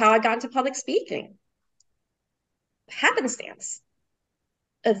 that's how I got into public speaking. Happenstance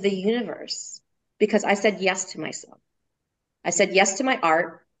of the universe, because I said yes to myself. I said yes to my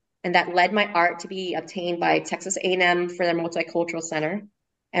art, and that led my art to be obtained by Texas A&M for their Multicultural Center.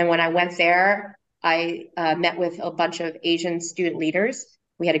 And when I went there, I met with a bunch of Asian student leaders.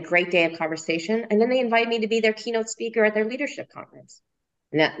 We had a great day of conversation, and then they invited me to be their keynote speaker at their leadership conference.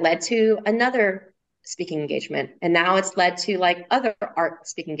 And that led to another speaking engagement. And now it's led to like other art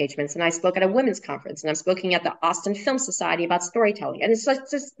speaking engagements. And I spoke at a women's conference, and I'm speaking at the Austin Film Society about storytelling. And it's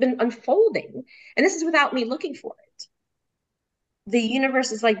just been unfolding. And this is without me looking for it. The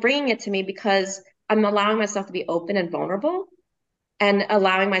universe is like bringing it to me because I'm allowing myself to be open and vulnerable and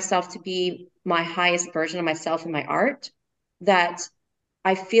allowing myself to be my highest version of myself in my art, that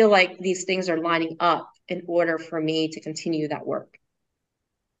I feel like these things are lining up in order for me to continue that work.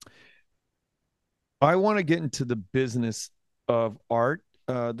 I want to get into the business of art,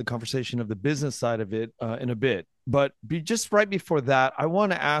 the conversation of the business side of it in a bit. But just right before that, I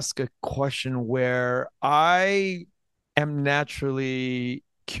want to ask a question where I am naturally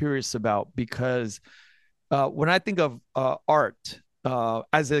curious about, because when I think of art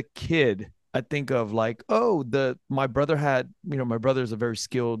as a kid, I think of like, oh, my brother had, my brother's a very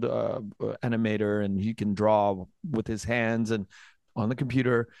skilled animator, and he can draw with his hands and on the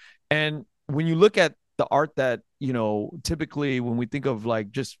computer. And when you look at the art that, typically when we think of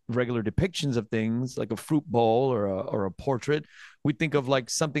like just regular depictions of things like a fruit bowl or a portrait, we think of like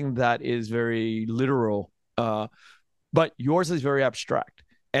something that is very literal. But yours is very abstract.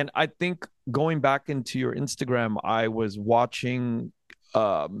 And I think going back into your Instagram, I was watching,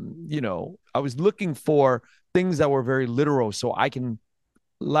 I was looking for things that were very literal so I can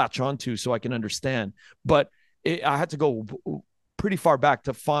latch onto, so I can understand. But I had to go pretty far back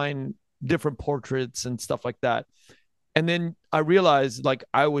to find different portraits and stuff like that. And then I realized like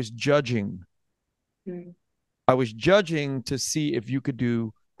I was judging. Mm. I was judging to see if you could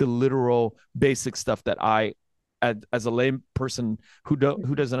do the literal basic stuff that I, as a lame person who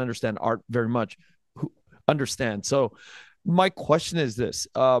doesn't understand art very much, who understand. So my question is this: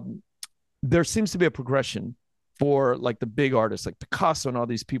 there seems to be a progression for like the big artists like Picasso and all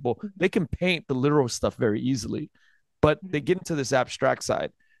these people. They can paint the literal stuff very easily, but they get into this abstract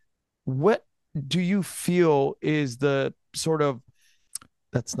side. What do you feel is the sort of,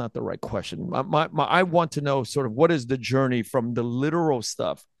 that's not the right question. I want to know sort of what is the journey from the literal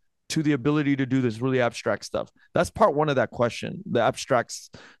stuff to the ability to do this really abstract stuff. That's part one of that question, the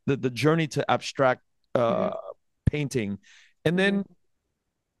abstracts, the journey to abstract painting. And then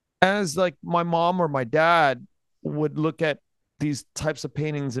as like my mom or my dad would look at these types of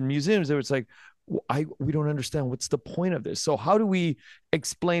paintings in museums, it was like, we don't understand what's the point of this. So how do we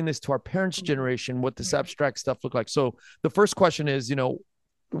explain this to our parents' generation, what this abstract stuff look like? So the first question is,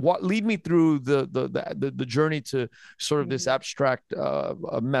 what lead me through the journey to sort of this abstract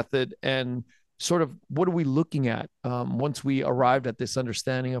method, and sort of what are we looking at once we arrived at this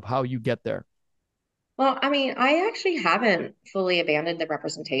understanding of how you get there? Well, I mean, I actually haven't fully abandoned the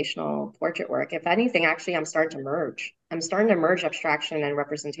representational portrait work. If anything, actually, I'm starting to merge. I'm starting to merge abstraction and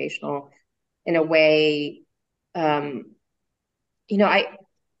representational in a way. I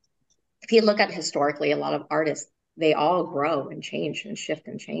if you look at historically, a lot of artists, they all grow and change and shift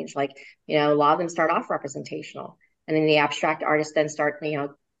and change. Like, a lot of them start off representational, and then the abstract artists then start,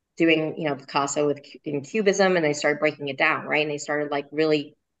 doing, Picasso in Cubism, and they start breaking it down, right? And they started like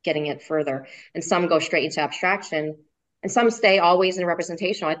really getting it further. And some go straight into abstraction, and some stay always in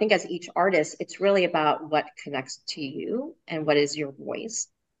representational. I think as each artist, it's really about what connects to you and what is your voice.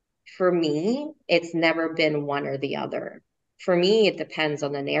 For me, it's never been one or the other. For me, it depends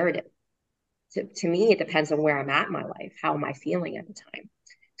on the narrative. To me, it depends on where I'm at in my life. How am I feeling at the time?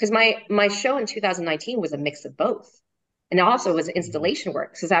 Because my show in 2019 was a mix of both. And it also was installation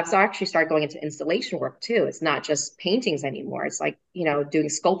work, because I've actually started going into installation work too. It's not just paintings anymore. It's like, doing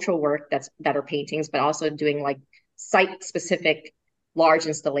sculptural work that are paintings, but also doing like site specific large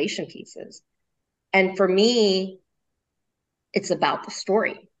installation pieces. And for me, it's about the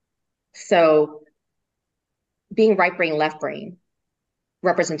story. So being right brain, left brain,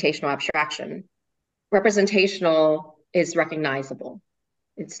 representational abstraction. Representational is recognizable.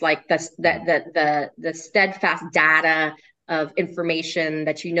 It's like the steadfast data of information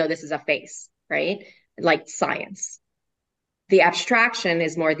that this is a face, right? Like science. The abstraction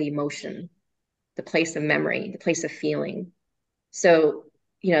is more the emotion, the place of memory, the place of feeling. So,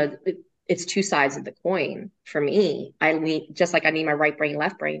 it's two sides of the coin. For me, I need, just like I need my right brain,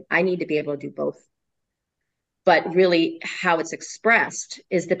 left brain, I need to be able to do both. But really, how it's expressed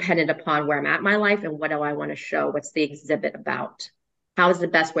is dependent upon where I'm at in my life and what do I want to show? What's the exhibit about? How is the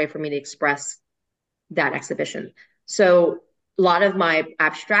best way for me to express that exhibition? So a lot of my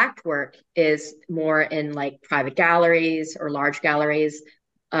abstract work is more in like private galleries or large galleries.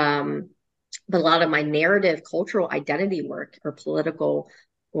 But a lot of my narrative cultural identity work or political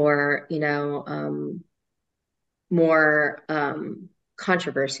or, more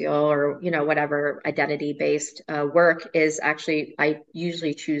controversial or, whatever identity based work is actually, I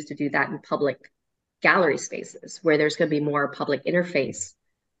usually choose to do that in public gallery spaces where there's going to be more public interface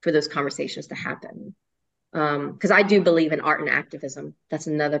for those conversations to happen. Because I do believe in art and activism. That's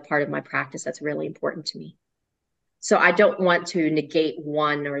another part of my practice that's really important to me. So I don't want to negate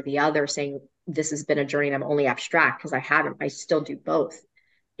one or the other, saying this has been a journey and I'm only abstract, because I haven't. I still do both.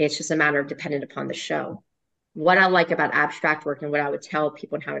 It's just a matter of dependent upon the show. What I like about abstract work and what I would tell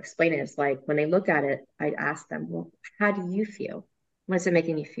people and how to explain it is, like, when they look at it, I'd ask them, well, how do you feel? What is it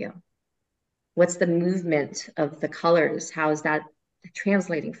making you feel? What's the movement of the colors? How is that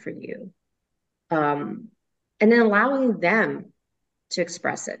translating for you? And then allowing them to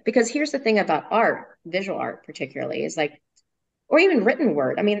express it. Because here's the thing about art, visual art particularly, is like, or even written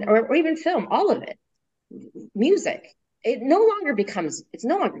word, I mean, or even film, all of it, music, it's no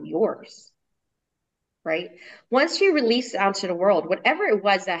longer yours, right? Once you release it out to the world, whatever it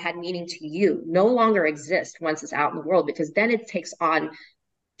was that had meaning to you no longer exists once it's out in the world, because then it takes on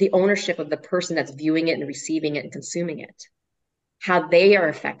the ownership of the person that's viewing it and receiving it and consuming it, how they are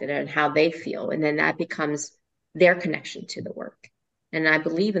affected and how they feel. And then that becomes their connection to the work. And I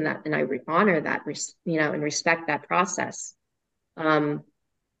believe in that, and I honor that, and respect that process.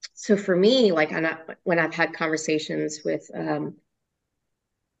 So for me, like, when I've had conversations with,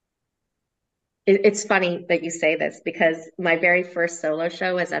 it's funny that you say this, because my very first solo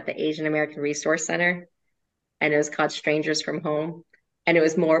show was at the Asian American Resource Center, and it was called Strangers from Home. And it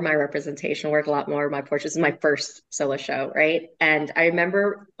was more my representation work, a lot more of my portraits. This is my first solo show, right? And I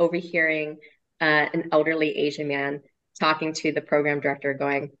remember overhearing an elderly Asian man talking to the program director,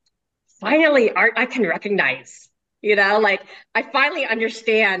 going, finally, art I can recognize. Like, I finally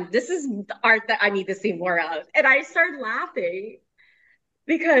understand this is the art that I need to see more of. And I started laughing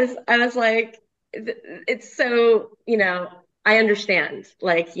because I was like, it's so, I understand,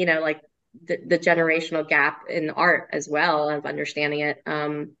 like, like the generational gap in art as well, of understanding it.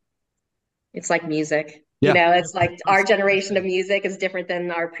 It's like music. Yeah. It's like our generation of music is different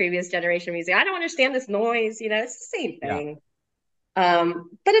than our previous generation of music. I don't understand this noise, it's the same Yeah. thing.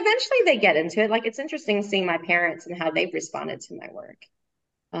 But eventually they get into it. Like, it's interesting seeing my parents and how they've responded to my work.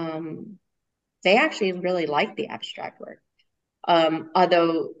 They actually really like the abstract work.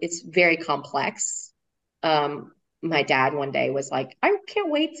 Although it's very complex. My dad one day was like, I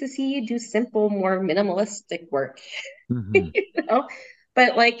can't wait to see you do simple, more minimalistic work. Mm-hmm.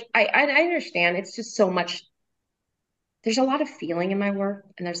 But like, I understand, it's just so much. There's a lot of feeling in my work,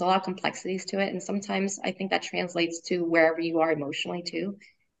 and there's a lot of complexities to it. And sometimes I think that translates to wherever you are emotionally too.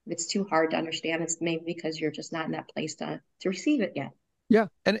 If it's too hard to understand, it's maybe because you're just not in that place to receive it yet. Yeah,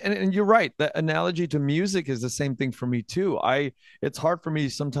 and you're right. The analogy to music is the same thing for me too. It's hard for me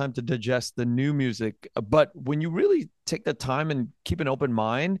sometimes to digest the new music, but when you really take the time and keep an open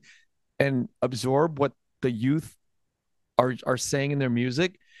mind and absorb what the youth are saying in their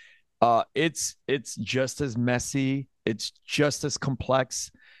music, it's just as messy, it's just as complex,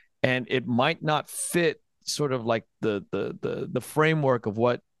 and it might not fit sort of like the framework of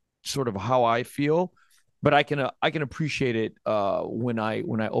what sort of how I feel, but I can appreciate it when I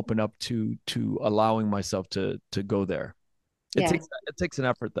open up to allowing myself to go there. Yeah. It takes an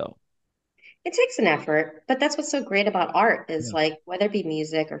effort though. It takes an effort, but that's what's so great about art is, Yeah. like, whether it be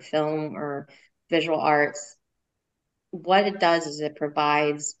music or film or visual arts, what it does is it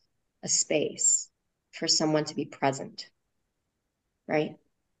provides a space for someone to be present, right?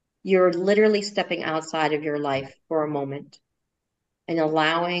 You're literally stepping outside of your life for a moment and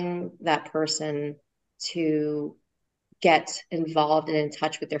allowing that person to get involved and in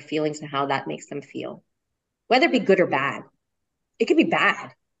touch with their feelings and how that makes them feel, whether it be good or bad. It could be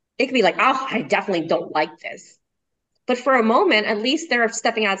bad. It could be like, oh, I definitely don't like this. But for a moment, at least they're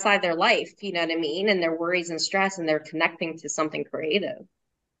stepping outside their life, you know what I mean? And their worries and stress, and they're connecting to something creative,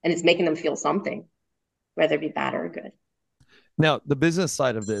 and it's making them feel something, whether it be bad or good. Now, the business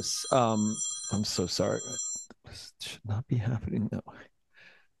side of this, I'm so sorry. This should not be happening though.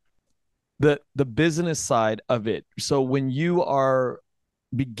 The business side of it. So when you are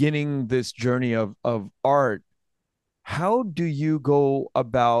beginning this journey of art, how do you go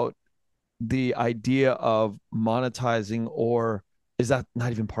about the idea of monetizing, or is that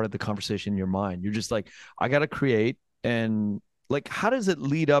not even part of the conversation in your mind? You're just like, I got to create, and like, how does it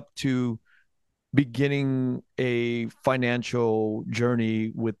lead up to beginning a financial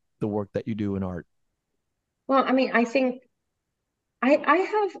journey with the work that you do in art? Well, I mean, I think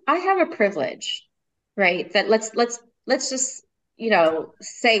I have a privilege, right? That let's just,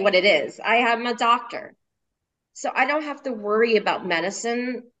 say what it is. I'm a doctor. So I don't have to worry about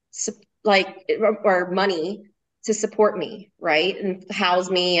medicine, like, or money to support me, right? And house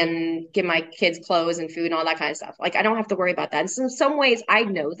me and give my kids clothes and food and all that kind of stuff. Like, I don't have to worry about that. And so in some ways I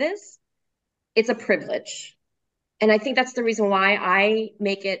know this, it's a privilege. And I think that's the reason why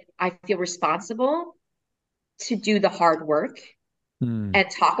I feel responsible to do the hard work Hmm. and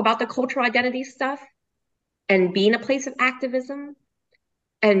talk about the cultural identity stuff and be in a place of activism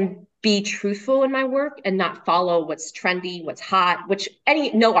and be truthful in my work and not follow what's trendy, what's hot, which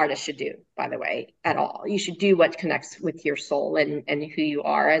no artist should do, by the way, at all. You should do what connects with your soul and who you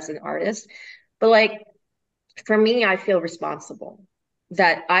are as an artist. But like for me, I feel responsible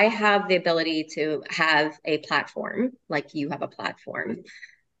that I have the ability to have a platform, like you have a platform,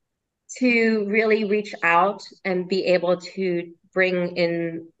 to really reach out and be able to bring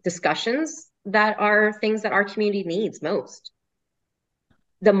in discussions that are things that our community needs most.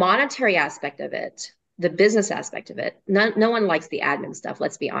 The monetary aspect of it, the business aspect of it, no one likes the admin stuff,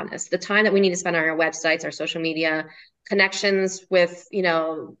 let's be honest. The time that we need to spend on our websites, our social media, connections with,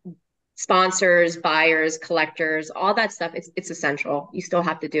 sponsors, buyers, collectors, all that stuff, it's essential. You still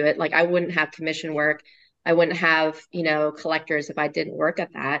have to do it. Like I wouldn't have commission work. I wouldn't have, collectors if I didn't work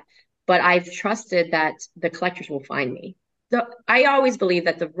at that. But I've trusted that the collectors will find me. I always believe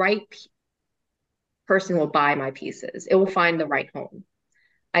that the right person will buy my pieces. It will find the right home.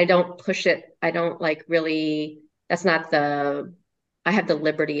 I don't push it. I don't like really, that's not I have the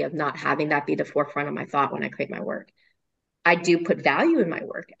liberty of not having that be the forefront of my thought when I create my work. I do put value in my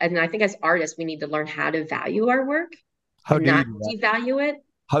work. And I think as artists, we need to learn how to value our work How and do you not do that? devalue it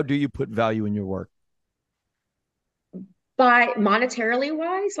How do you put value in your work? by monetarily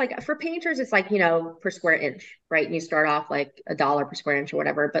wise. Like for painters, it's like, per square inch, right? And you start off like $1 per square inch or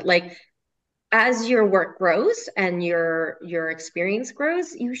whatever. But like as your work grows and your experience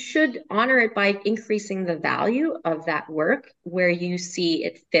grows, you should honor it by increasing the value of that work where you see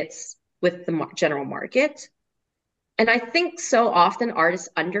it fits with the general market. And I think so often artists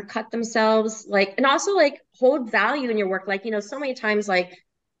undercut themselves, like, and also like hold value in your work. Like, so many times, like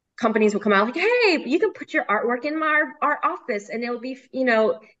companies will come out like, hey, you can put your artwork in our office and it'll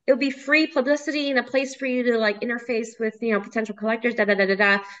be free publicity and a place for you to like interface with, potential collectors, da da da da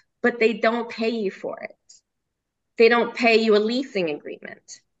da. But they don't pay you for it. They don't pay you a leasing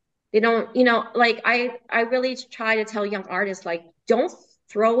agreement. They don't, like I really try to tell young artists, like, don't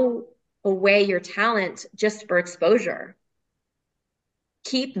throw away your talent just for exposure.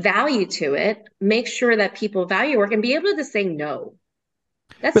 Keep value to it. Make sure that people value your work and be able to say no.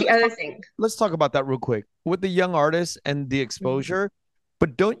 That's But the other thing. let's talk about that real quick with the young artists and the Mhm. exposure.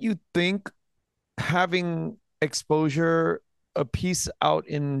 But don't you think having exposure, a piece out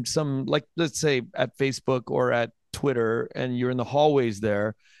in some, like, let's say at Facebook or at Twitter, and you're in the hallways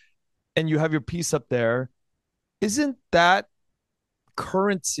there and you have your piece up there, isn't that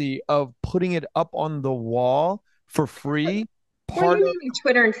currency of putting it up on the wall for free What do part you of? mean in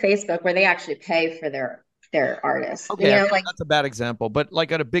Twitter and Facebook where they actually pay for their artists? Okay, that's a bad example, but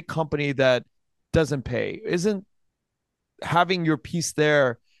like at a big company that doesn't pay, isn't having your piece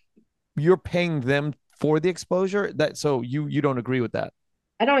there, you're paying them for the exposure? That, so you don't agree with that?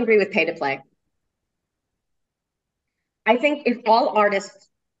 I don't agree with pay to play. I think if all artists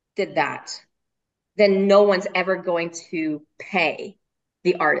did that, then no one's ever going to pay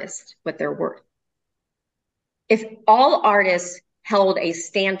the artist what they're worth. If all artists held a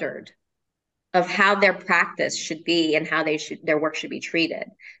standard of how their practice should be and how their work should be treated,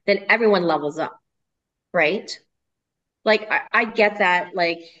 then everyone levels up, right? Like I get that,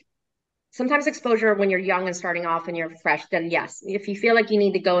 like sometimes exposure when you're young and starting off and you're fresh, then yes, if you feel like you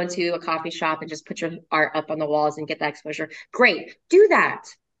need to go into a coffee shop and just put your art up on the walls and get that exposure, great, do that.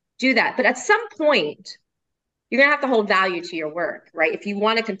 Do that. But at some point, you're gonna have to hold value to your work, right? If you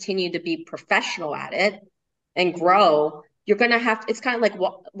want to continue to be professional at it and grow, you're gonna have to, it's kind of like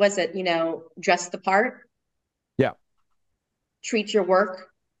what was it, dress the part, Yeah. treat your work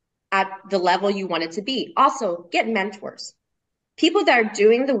at the level you want it to be. Also, get mentors. People that are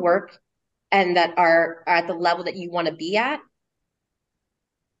doing the work and that are at the level that you want to be at,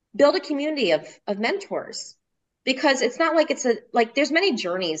 build a community of mentors. Because it's not like it's a like there's many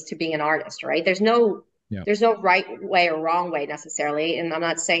journeys to being an artist, right? Yeah. There's no right way or wrong way necessarily. And I'm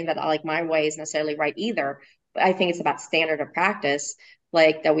not saying that like my way is necessarily right either, but I think it's about standard of practice,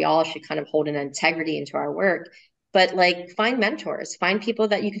 like that we all should kind of hold an integrity into our work. But like find mentors, find people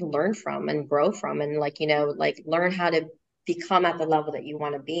that you can learn from and grow from and like, like learn how to become at the level that you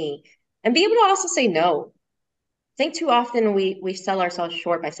want to be and be able to also say no. I think too often we sell ourselves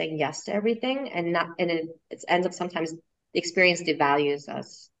short by saying yes to everything and not and it ends up sometimes the experience devalues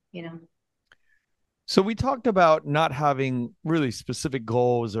us. So we talked about not having really specific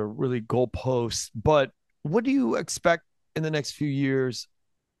goals or really goalposts, but what do you expect in the next few years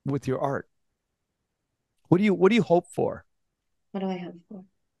with your art? What do you hope for? What do I have for?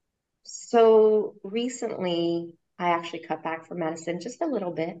 So recently, I actually cut back from medicine just a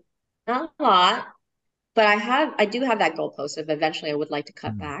little bit, not a lot, but I do have that goalpost of eventually I would like to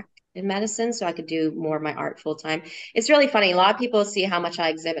cut Mm. back in medicine so I could do more of my art full time. It's really funny. A lot of people see how much I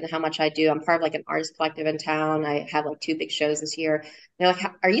exhibit and how much I do. I'm part of like an artist collective in town. I have like two big shows this year. They're like,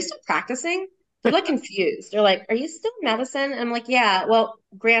 "Are you still practicing?" They're like confused. They're like, "Are you still in medicine?" And I'm like, "Yeah, well,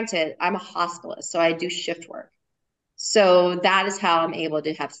 granted, I'm a hospitalist, so I do shift work. So that is how I'm able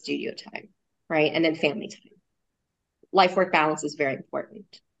to have studio time, right? And then family time. Life work balance is very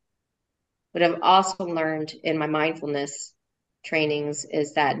important. What I've also learned in my mindfulness trainings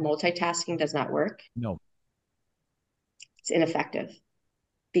is that multitasking does not work. No. It's ineffective.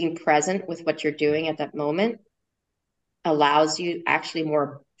 Being present with what you're doing at that moment allows you actually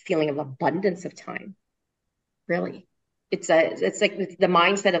more feeling of abundance of time. Really. It's like the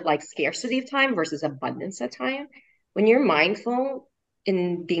mindset of like scarcity of time versus abundance of time. When you're mindful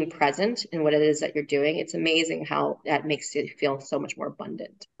in being present in what it is that you're doing, it's amazing how that makes you feel so much more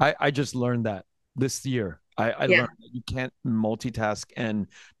abundant. I just learned that this year. I Yeah. learned that you can't multitask and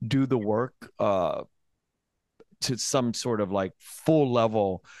do the work to some sort of like full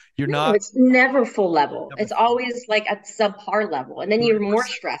level. You're No, not it's never full level. never It's full. always like at subpar level. And then you're more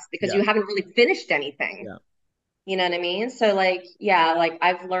 100%. stressed because Yeah. you haven't really finished anything. Yeah. You know what I mean? So like, yeah, like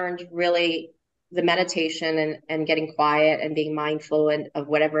I've learned really the meditation and getting quiet and being mindful and of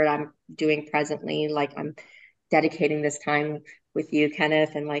whatever I'm doing presently. Like I'm dedicating this time with you,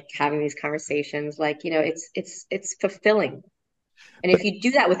 Kenneth, and like having these conversations. Like, it's fulfilling. And But if you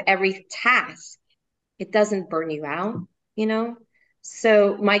do that with every task, it doesn't burn you out, you know?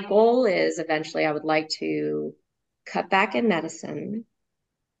 So my goal is eventually I would like to cut back in medicine,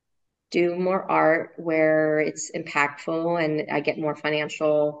 do more art where it's impactful and I get more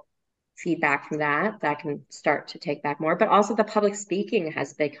financial feedback from that I can start to take back more. But also the public speaking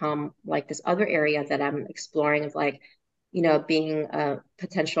has become like this other area that I'm exploring of like, being a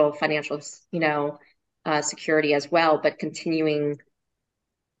potential financial, security as well, but continuing,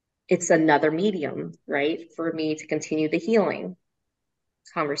 it's another medium, right, for me to continue the healing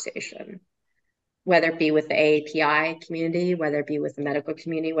conversation, whether it be with the AAPI community, whether it be with the medical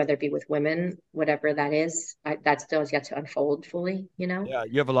community, whether it be with women, whatever that is, that still has yet to unfold fully, you know? yeah,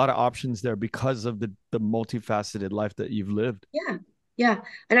 you have a lot of options there because of the multifaceted life that you've lived. Yeah. Yeah.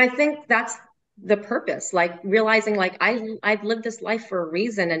 And I think that's the purpose, like realizing like I've lived this life for a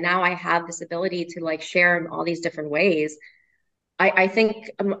reason and now I have this ability to like share in all these different ways. I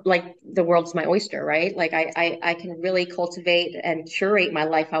think like the world's my oyster, right? Like I can really cultivate and curate my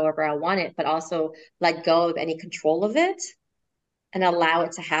life however I want it, but also let go of any control of it and allow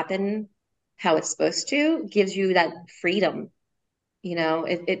it to happen how it's supposed to gives you that freedom.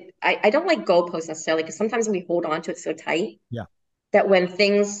 I don't like goalposts necessarily because sometimes we hold on to it so tight Yeah. that when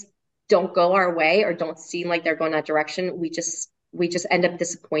things don't go our way or don't seem like they're going that direction, we just end up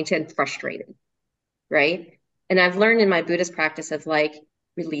disappointed and frustrated, right? And I've learned in my Buddhist practice of like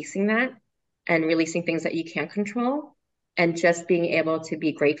releasing that and releasing things that you can't control and just being able to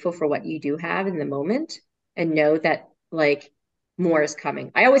be grateful for what you do have in the moment and know that like more is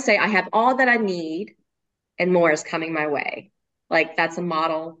coming. I always say I have all that I need and more is coming my way. Like that's a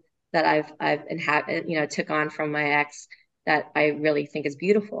model that took on from my ex that I really think is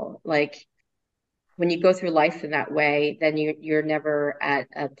beautiful. Like when you go through life in that way, then you're never at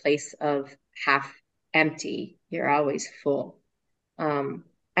a place of half empty. You're always full. I don't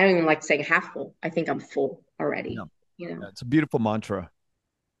even like saying half full. I think I'm full Yeah. already, you know? Yeah. It's a beautiful mantra.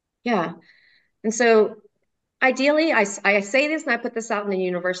 Yeah. And so ideally, I say this and I put this out in the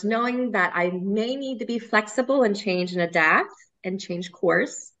universe, knowing that I may need to be flexible and change and adapt and change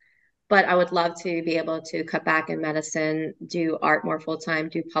course. But I would love to be able to cut back in medicine, do art more full time,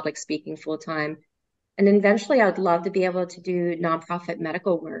 do public speaking full time. And eventually, I would love to be able to do nonprofit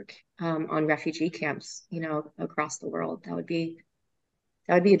medical work on refugee camps, across the world. That would be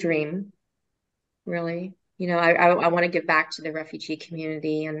a dream, really. I want to give back to the refugee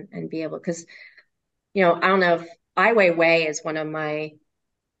community and be able because I don't know if Ai Weiwei is one of my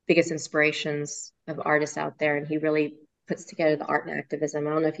biggest inspirations of artists out there, and he really puts together the art and activism.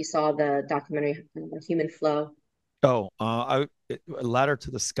 I don't know if you saw the documentary Human Flow. Oh, Ladder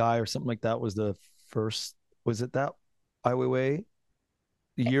to the Sky or something like that was the first. Was it that Ai Weiwei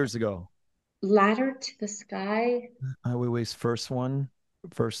years ago? Ladder to the Sky. Ai Weiwei's first one,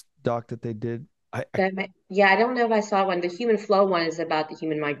 first doc that they did. Yeah, I don't know if I saw one. The Human Flow one is about the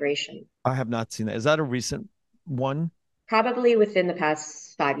human migration, I have not seen that. Is that a recent one? probably within the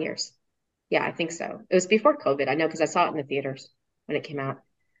past 5 years. Yeah, I think so. It was before COVID. I know because I saw it in the theaters when it came out.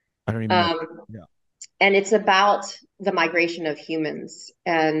 I don't even know. Um, Yeah. And it's about the migration of humans.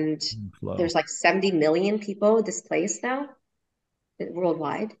 And Flow. there's like 70 million people displaced now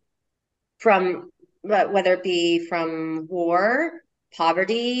worldwide from whether it be from war,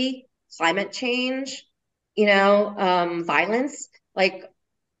 poverty, climate change, violence, like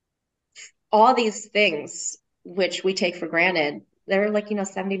all these things which we take for granted. There are like,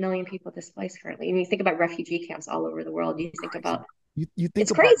 70 million people displaced currently. And you think about refugee camps all over the world, you think Crazy. about You think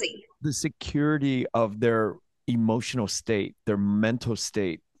it's about crazy. the security of their emotional state, their mental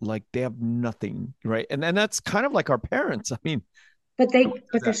state, like they have nothing, right? And that's kind of like our parents. I mean, But going they through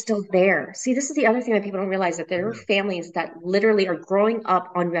but they're that. still there. See, this is the other thing that people don't realize that there are Yeah. families that literally are growing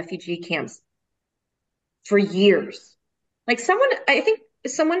up on refugee camps for years. Like I think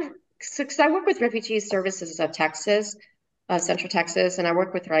someone, because I work with Refugee Services of Texas, Central Texas, and I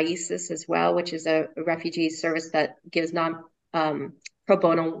work with Raices as well, which is a refugee service that gives non pro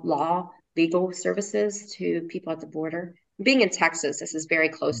bono legal services to people at the border. Being in Texas, this is very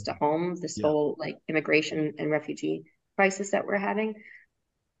close to home, this Yeah. whole like immigration and refugee crisis that we're having.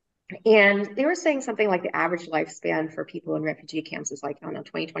 And they were saying something like the average lifespan for people in refugee camps is like, I don't know,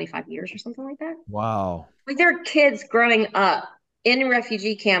 20, 25 years or something like that. Wow. Like there are kids growing up in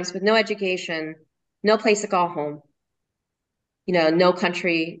refugee camps with no education, no place to call home, no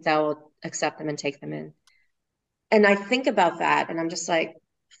country that will accept them and take them in. And I think about that and I'm just like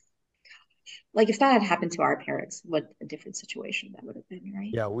if that had happened to our parents, what a different situation that would have been, right?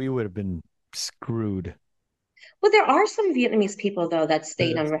 Yeah, we would have been screwed. Well, there are some Vietnamese people though that That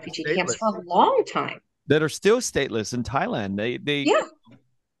stayed are on still refugee camps stateless. for a long time. That are still stateless in Thailand. They Yeah,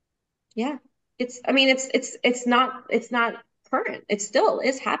 yeah. I mean, it's not current. It still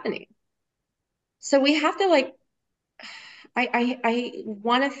is happening. So we have to like I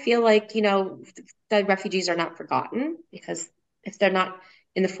want to feel like, the refugees are not forgotten because if they're not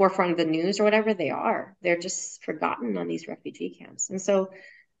in the forefront of the news or whatever, they are. They're just forgotten on these refugee camps. And so,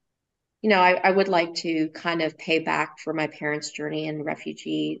 I would like to kind of pay back for my parents' journey and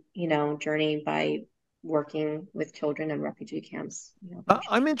refugee, journey by working with children in refugee camps, I'm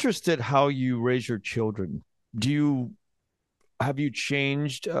eventually. interested how you raise your children. Do you have you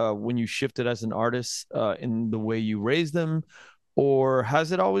changed when you shifted as an artist in the way you raise them, or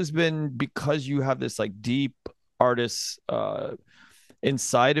has it always been because you have this like deep artist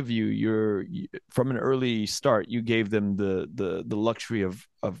inside of you? From an early start, you gave them the luxury of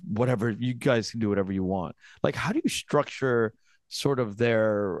whatever you guys can do whatever you want. Like, how do you structure sort of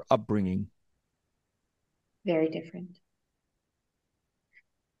their upbringing? Very different.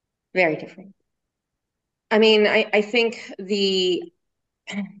 Very different. I mean, I think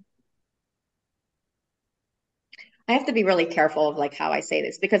I have to be really careful of like how I say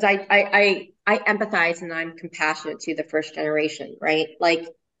this because I empathize and I'm compassionate to the first generation, right? Like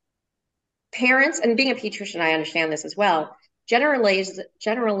parents and being a pediatrician, I understand this as well.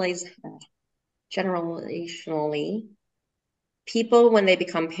 Generationally, people when they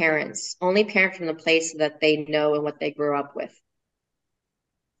become parents only parent from the place that they know and what they grew up with,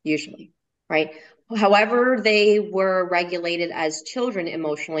 usually, right? However, they were regulated as children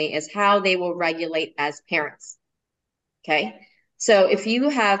emotionally is how they will regulate as parents. Okay. So if you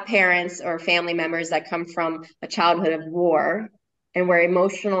have parents or family members that come from a childhood of war and where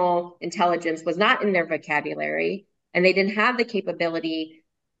emotional intelligence was not in their vocabulary and they didn't have the capability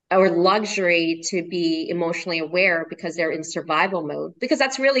or luxury to be emotionally aware because they're in survival mode, because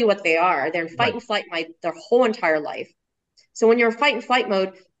that's really what they are. They're in fight Right. and flight mode their whole entire life. So when you're in fight and flight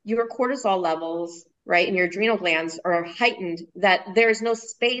mode, your cortisol levels, right, and your adrenal glands are heightened that there's no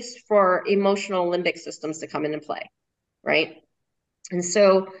space for emotional limbic systems to come into play, right? And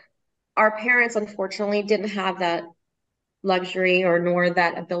so our parents, unfortunately, didn't have that luxury or nor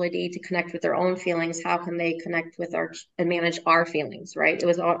that ability to connect with their own feelings. How can they connect with our and manage our feelings, right? It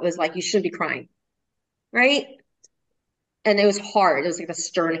was like you should be crying, right? And it was hard. It was like a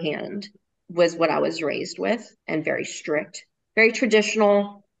stern hand was what I was raised with, and very strict, very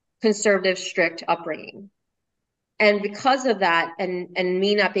traditional, conservative, strict upbringing. And because of that, and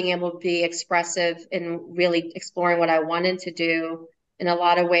me not being able to be expressive and really exploring what I wanted to do in a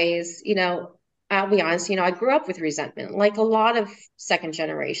lot of ways, I'll be honest, I grew up with resentment, like a lot of second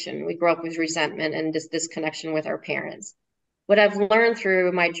generation. We grew up with resentment and this disconnection with our parents. What I've learned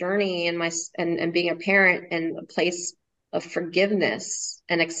through my journey and and being a parent and a place of forgiveness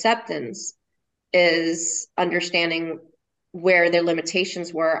and acceptance is understanding where their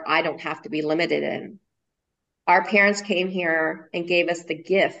limitations were. I don't have to be limited in. Our parents came here and gave us the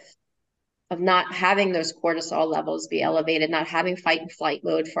gift of not having those cortisol levels be elevated, not having fight and flight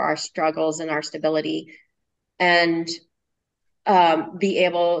mode for our struggles and our stability. And be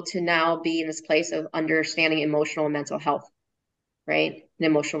able to now be in this place of understanding emotional and mental health, right? And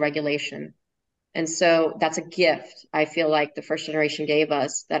emotional regulation. And so that's a gift I feel like the first generation gave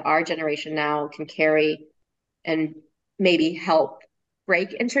us that our generation now can carry and maybe help break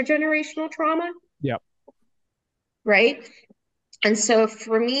intergenerational trauma, Yep. right? And so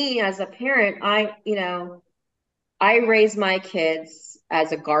for me as a parent, I raise my kids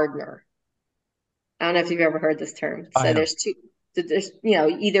as a gardener. I don't know if you've ever heard this term. I So have. there's,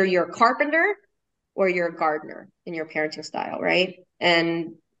 either you're a carpenter or you're a gardener in your parenting style, right?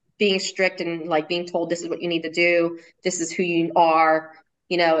 And being strict and like being told this is what you need to do, this is who you are,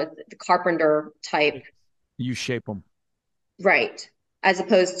 the carpenter type, You shape them. right? As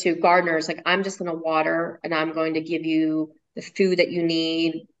opposed to gardeners, like I'm just going to water and I'm going to give you the food that you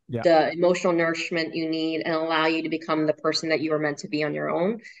need, Yeah. the emotional nourishment you need, and allow you to become the person that you are meant to be on your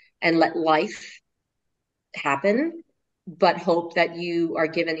own and let life happen, but hope that you are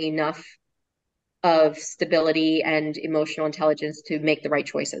given enough of stability and emotional intelligence to make the right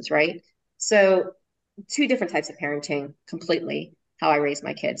choices, right? So, two different types of parenting completely how I raise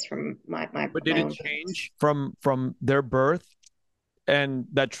my kids from But did my it own parents. change from their birth and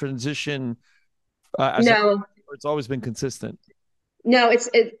that transition as a, No, or it's always been consistent? no,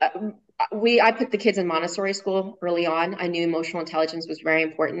 I put the kids in Montessori school early on. I knew emotional intelligence was very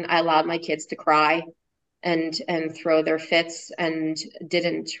important. I allowed my kids to cry and throw their fits and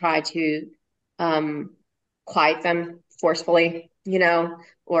didn't try to um, quiet them forcefully,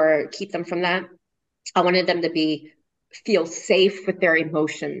 or keep them from that. I wanted them to feel safe with their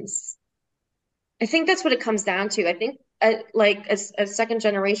emotions. I think that's what it comes down to. I think like as second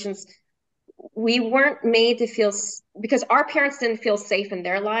generations, we weren't made to feel because our parents didn't feel safe in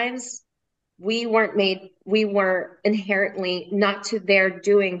their lives. We were inherently not to their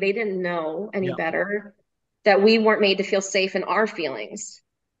doing. They didn't know any Yeah. better that we weren't made to feel safe in our feelings,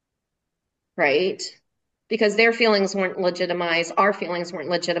 right? Because their feelings weren't legitimized, our feelings weren't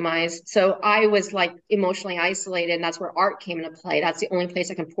legitimized. So I was like emotionally isolated, and that's where art came into play. That's the only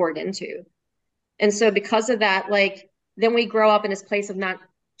place I can pour it into. And so because of that, like then we grow up in this place of not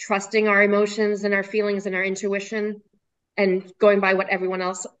trusting our emotions and our feelings and our intuition and going by what everyone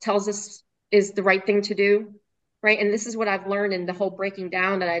else tells us is the right thing to do. Right. And this is what I've learned in the whole breaking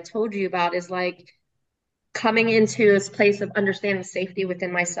down that I told you about is like coming into this place of understanding safety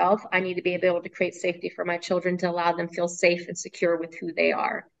within myself. I need to be able to create safety for my children to allow them feel safe and secure with who they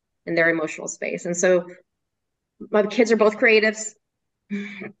are in their emotional space. And so my kids are both creatives.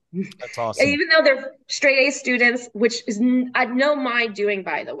 That's awesome. Even though they're straight A students, which is I know my doing,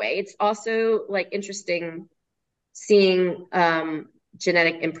 by the way. It's also like interesting seeing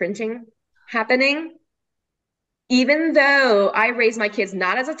genetic imprinting happening. Even though I raised my kids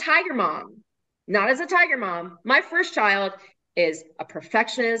not as a tiger mom, not as a tiger mom, my first child is a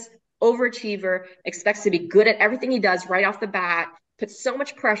perfectionist, overachiever, expects to be good at everything he does right off the bat, puts so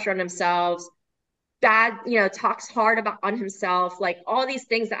much pressure on himself, bad, talks hard about on himself, like all these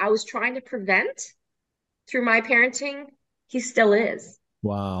things that I was trying to prevent through my parenting, he still is,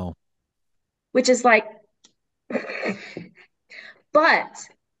 Wow. which is like, but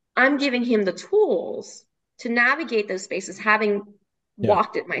I'm giving him the tools to navigate those spaces, having Yeah.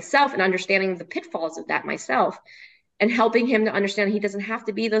 walked it myself and understanding the pitfalls of that myself and helping him to understand he doesn't have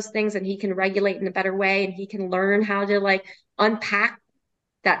to be those things and he can regulate in a better way and he can learn how to like unpack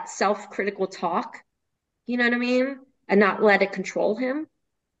that self-critical talk, you know what I mean? And not let it control him,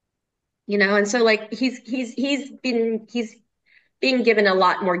 and so like he's being given a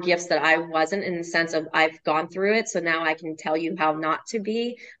lot more gifts that I wasn't in the sense of I've gone through it. So now I can tell you how not to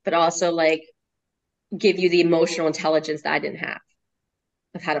be, but also like give you the emotional intelligence that I didn't have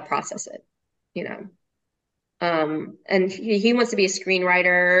of how to process it, you know. And he wants to be a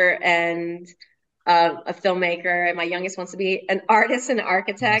screenwriter and a filmmaker, and my youngest wants to be an artist and an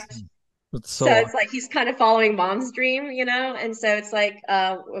architect. Awesome. That's So so it's like he's kind of following mom's dream, and so it's like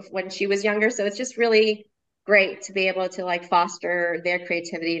when she was younger. So it's just really great to be able to like foster their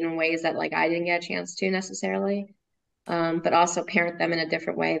creativity in ways that like I didn't get a chance to necessarily, but also parent them in a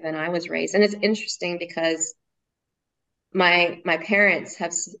different way than I was raised. And it's interesting because my parents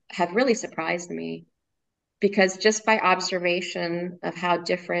have really surprised me because just by observation of how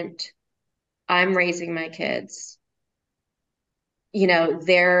different I'm raising my kids,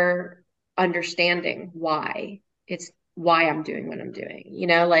 they're understanding why I'm doing what I'm doing,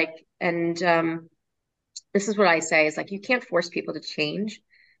 like, and this is what I say is like, you can't force people to change.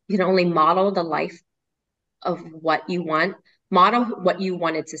 You can only model the life of what you want, model what you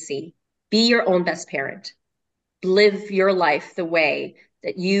wanted to see, be your own best parent, live your life the way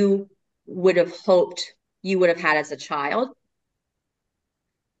that you would have hoped you would have had as a child,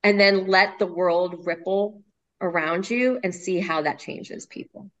 and then let the world ripple around you and see how that changes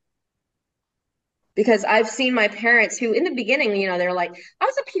people. Because I've seen my parents who in the beginning, they're like, I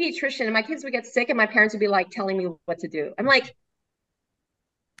was a pediatrician and my kids would get sick and my parents would be like telling me what to do. I'm like,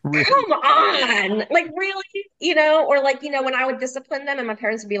 Really? come on, like really, or like, when I would discipline them and my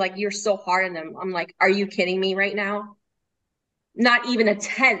parents would be like, you're so hard on them. I'm like, are you kidding me right now? Not even a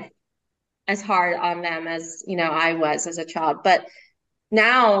tenth as hard on them as, I was as a child. But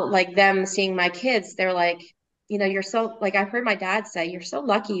now, like them seeing my kids, they're like, you're so, like I've heard my dad say, you're so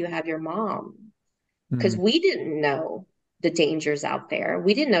lucky you have your mom. Because we didn't know the dangers out there.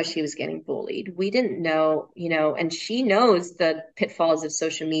 We didn't know she was getting bullied. We didn't know, and she knows the pitfalls of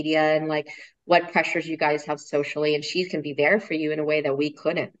social media and like what pressures you guys have socially. And she can be there for you in a way that we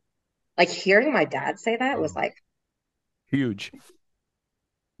couldn't. Like hearing my dad say that was like huge.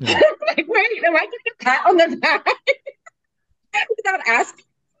 Yeah. Like, wait, am I getting a pat on the back without asking?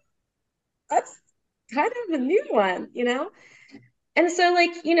 That's kind of a new one, And so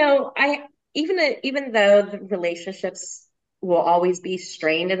like, even though the relationships will always be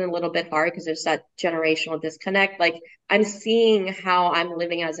strained and a little bit hard because there's that generational disconnect, like I'm seeing how I'm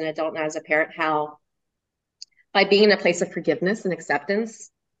living as an adult and as a parent, how by being in a place of forgiveness and acceptance,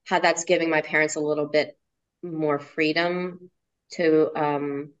 how that's giving my parents a little bit more freedom to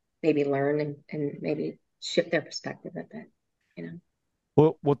maybe learn and maybe shift their perspective a bit,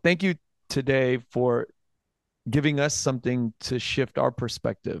 Well, thank you today for giving us something to shift our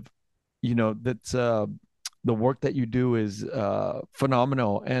perspective. That's the work that you do is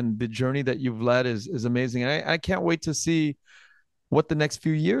phenomenal, and the journey that you've led is amazing. And I can't wait to see what the next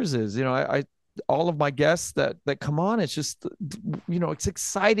few years is. I all of my guests that come on, it's just it's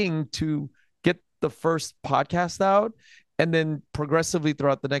exciting to get the first podcast out, and then progressively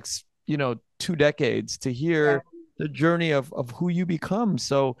throughout the next 2 decades to hear the journey of who you become.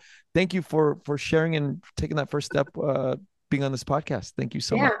 So thank you for sharing and taking that first step, being on this podcast. Thank you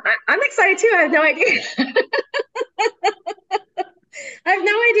so much. I'm excited too. I have no idea. I have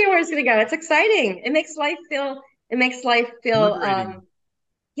no idea where it's going to go. It's exciting. It makes life feel,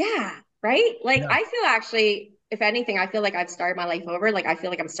 right? Like I feel actually, if anything, I feel like I've started my life over. Like I feel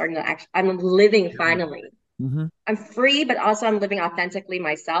like I'm starting to I'm living finally. Mm-hmm. I'm free, but also I'm living authentically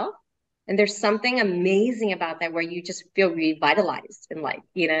myself. And there's something amazing about that where you just feel revitalized in life.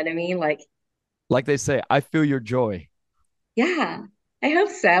 You know what I mean? Like they say, I feel your joy. Yeah, I hope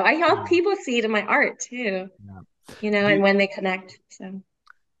so. I hope people see it in my art too, and when they connect. So,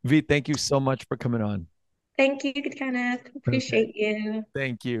 V, thank you so much for coming on. Thank you, Kenneth. Appreciate you.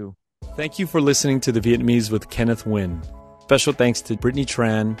 Thank you. Thank you for listening to The Vietnamese with Kenneth Nguyen. Special thanks to Brittany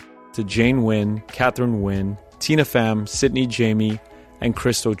Tran, to Jane Nguyen, Catherine Nguyen, Tina Pham, Sydney Jamie, and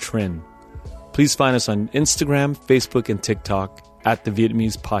Crystal Trin. Please find us on Instagram, Facebook, and TikTok at The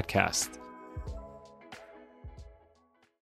Vietnamese Podcast.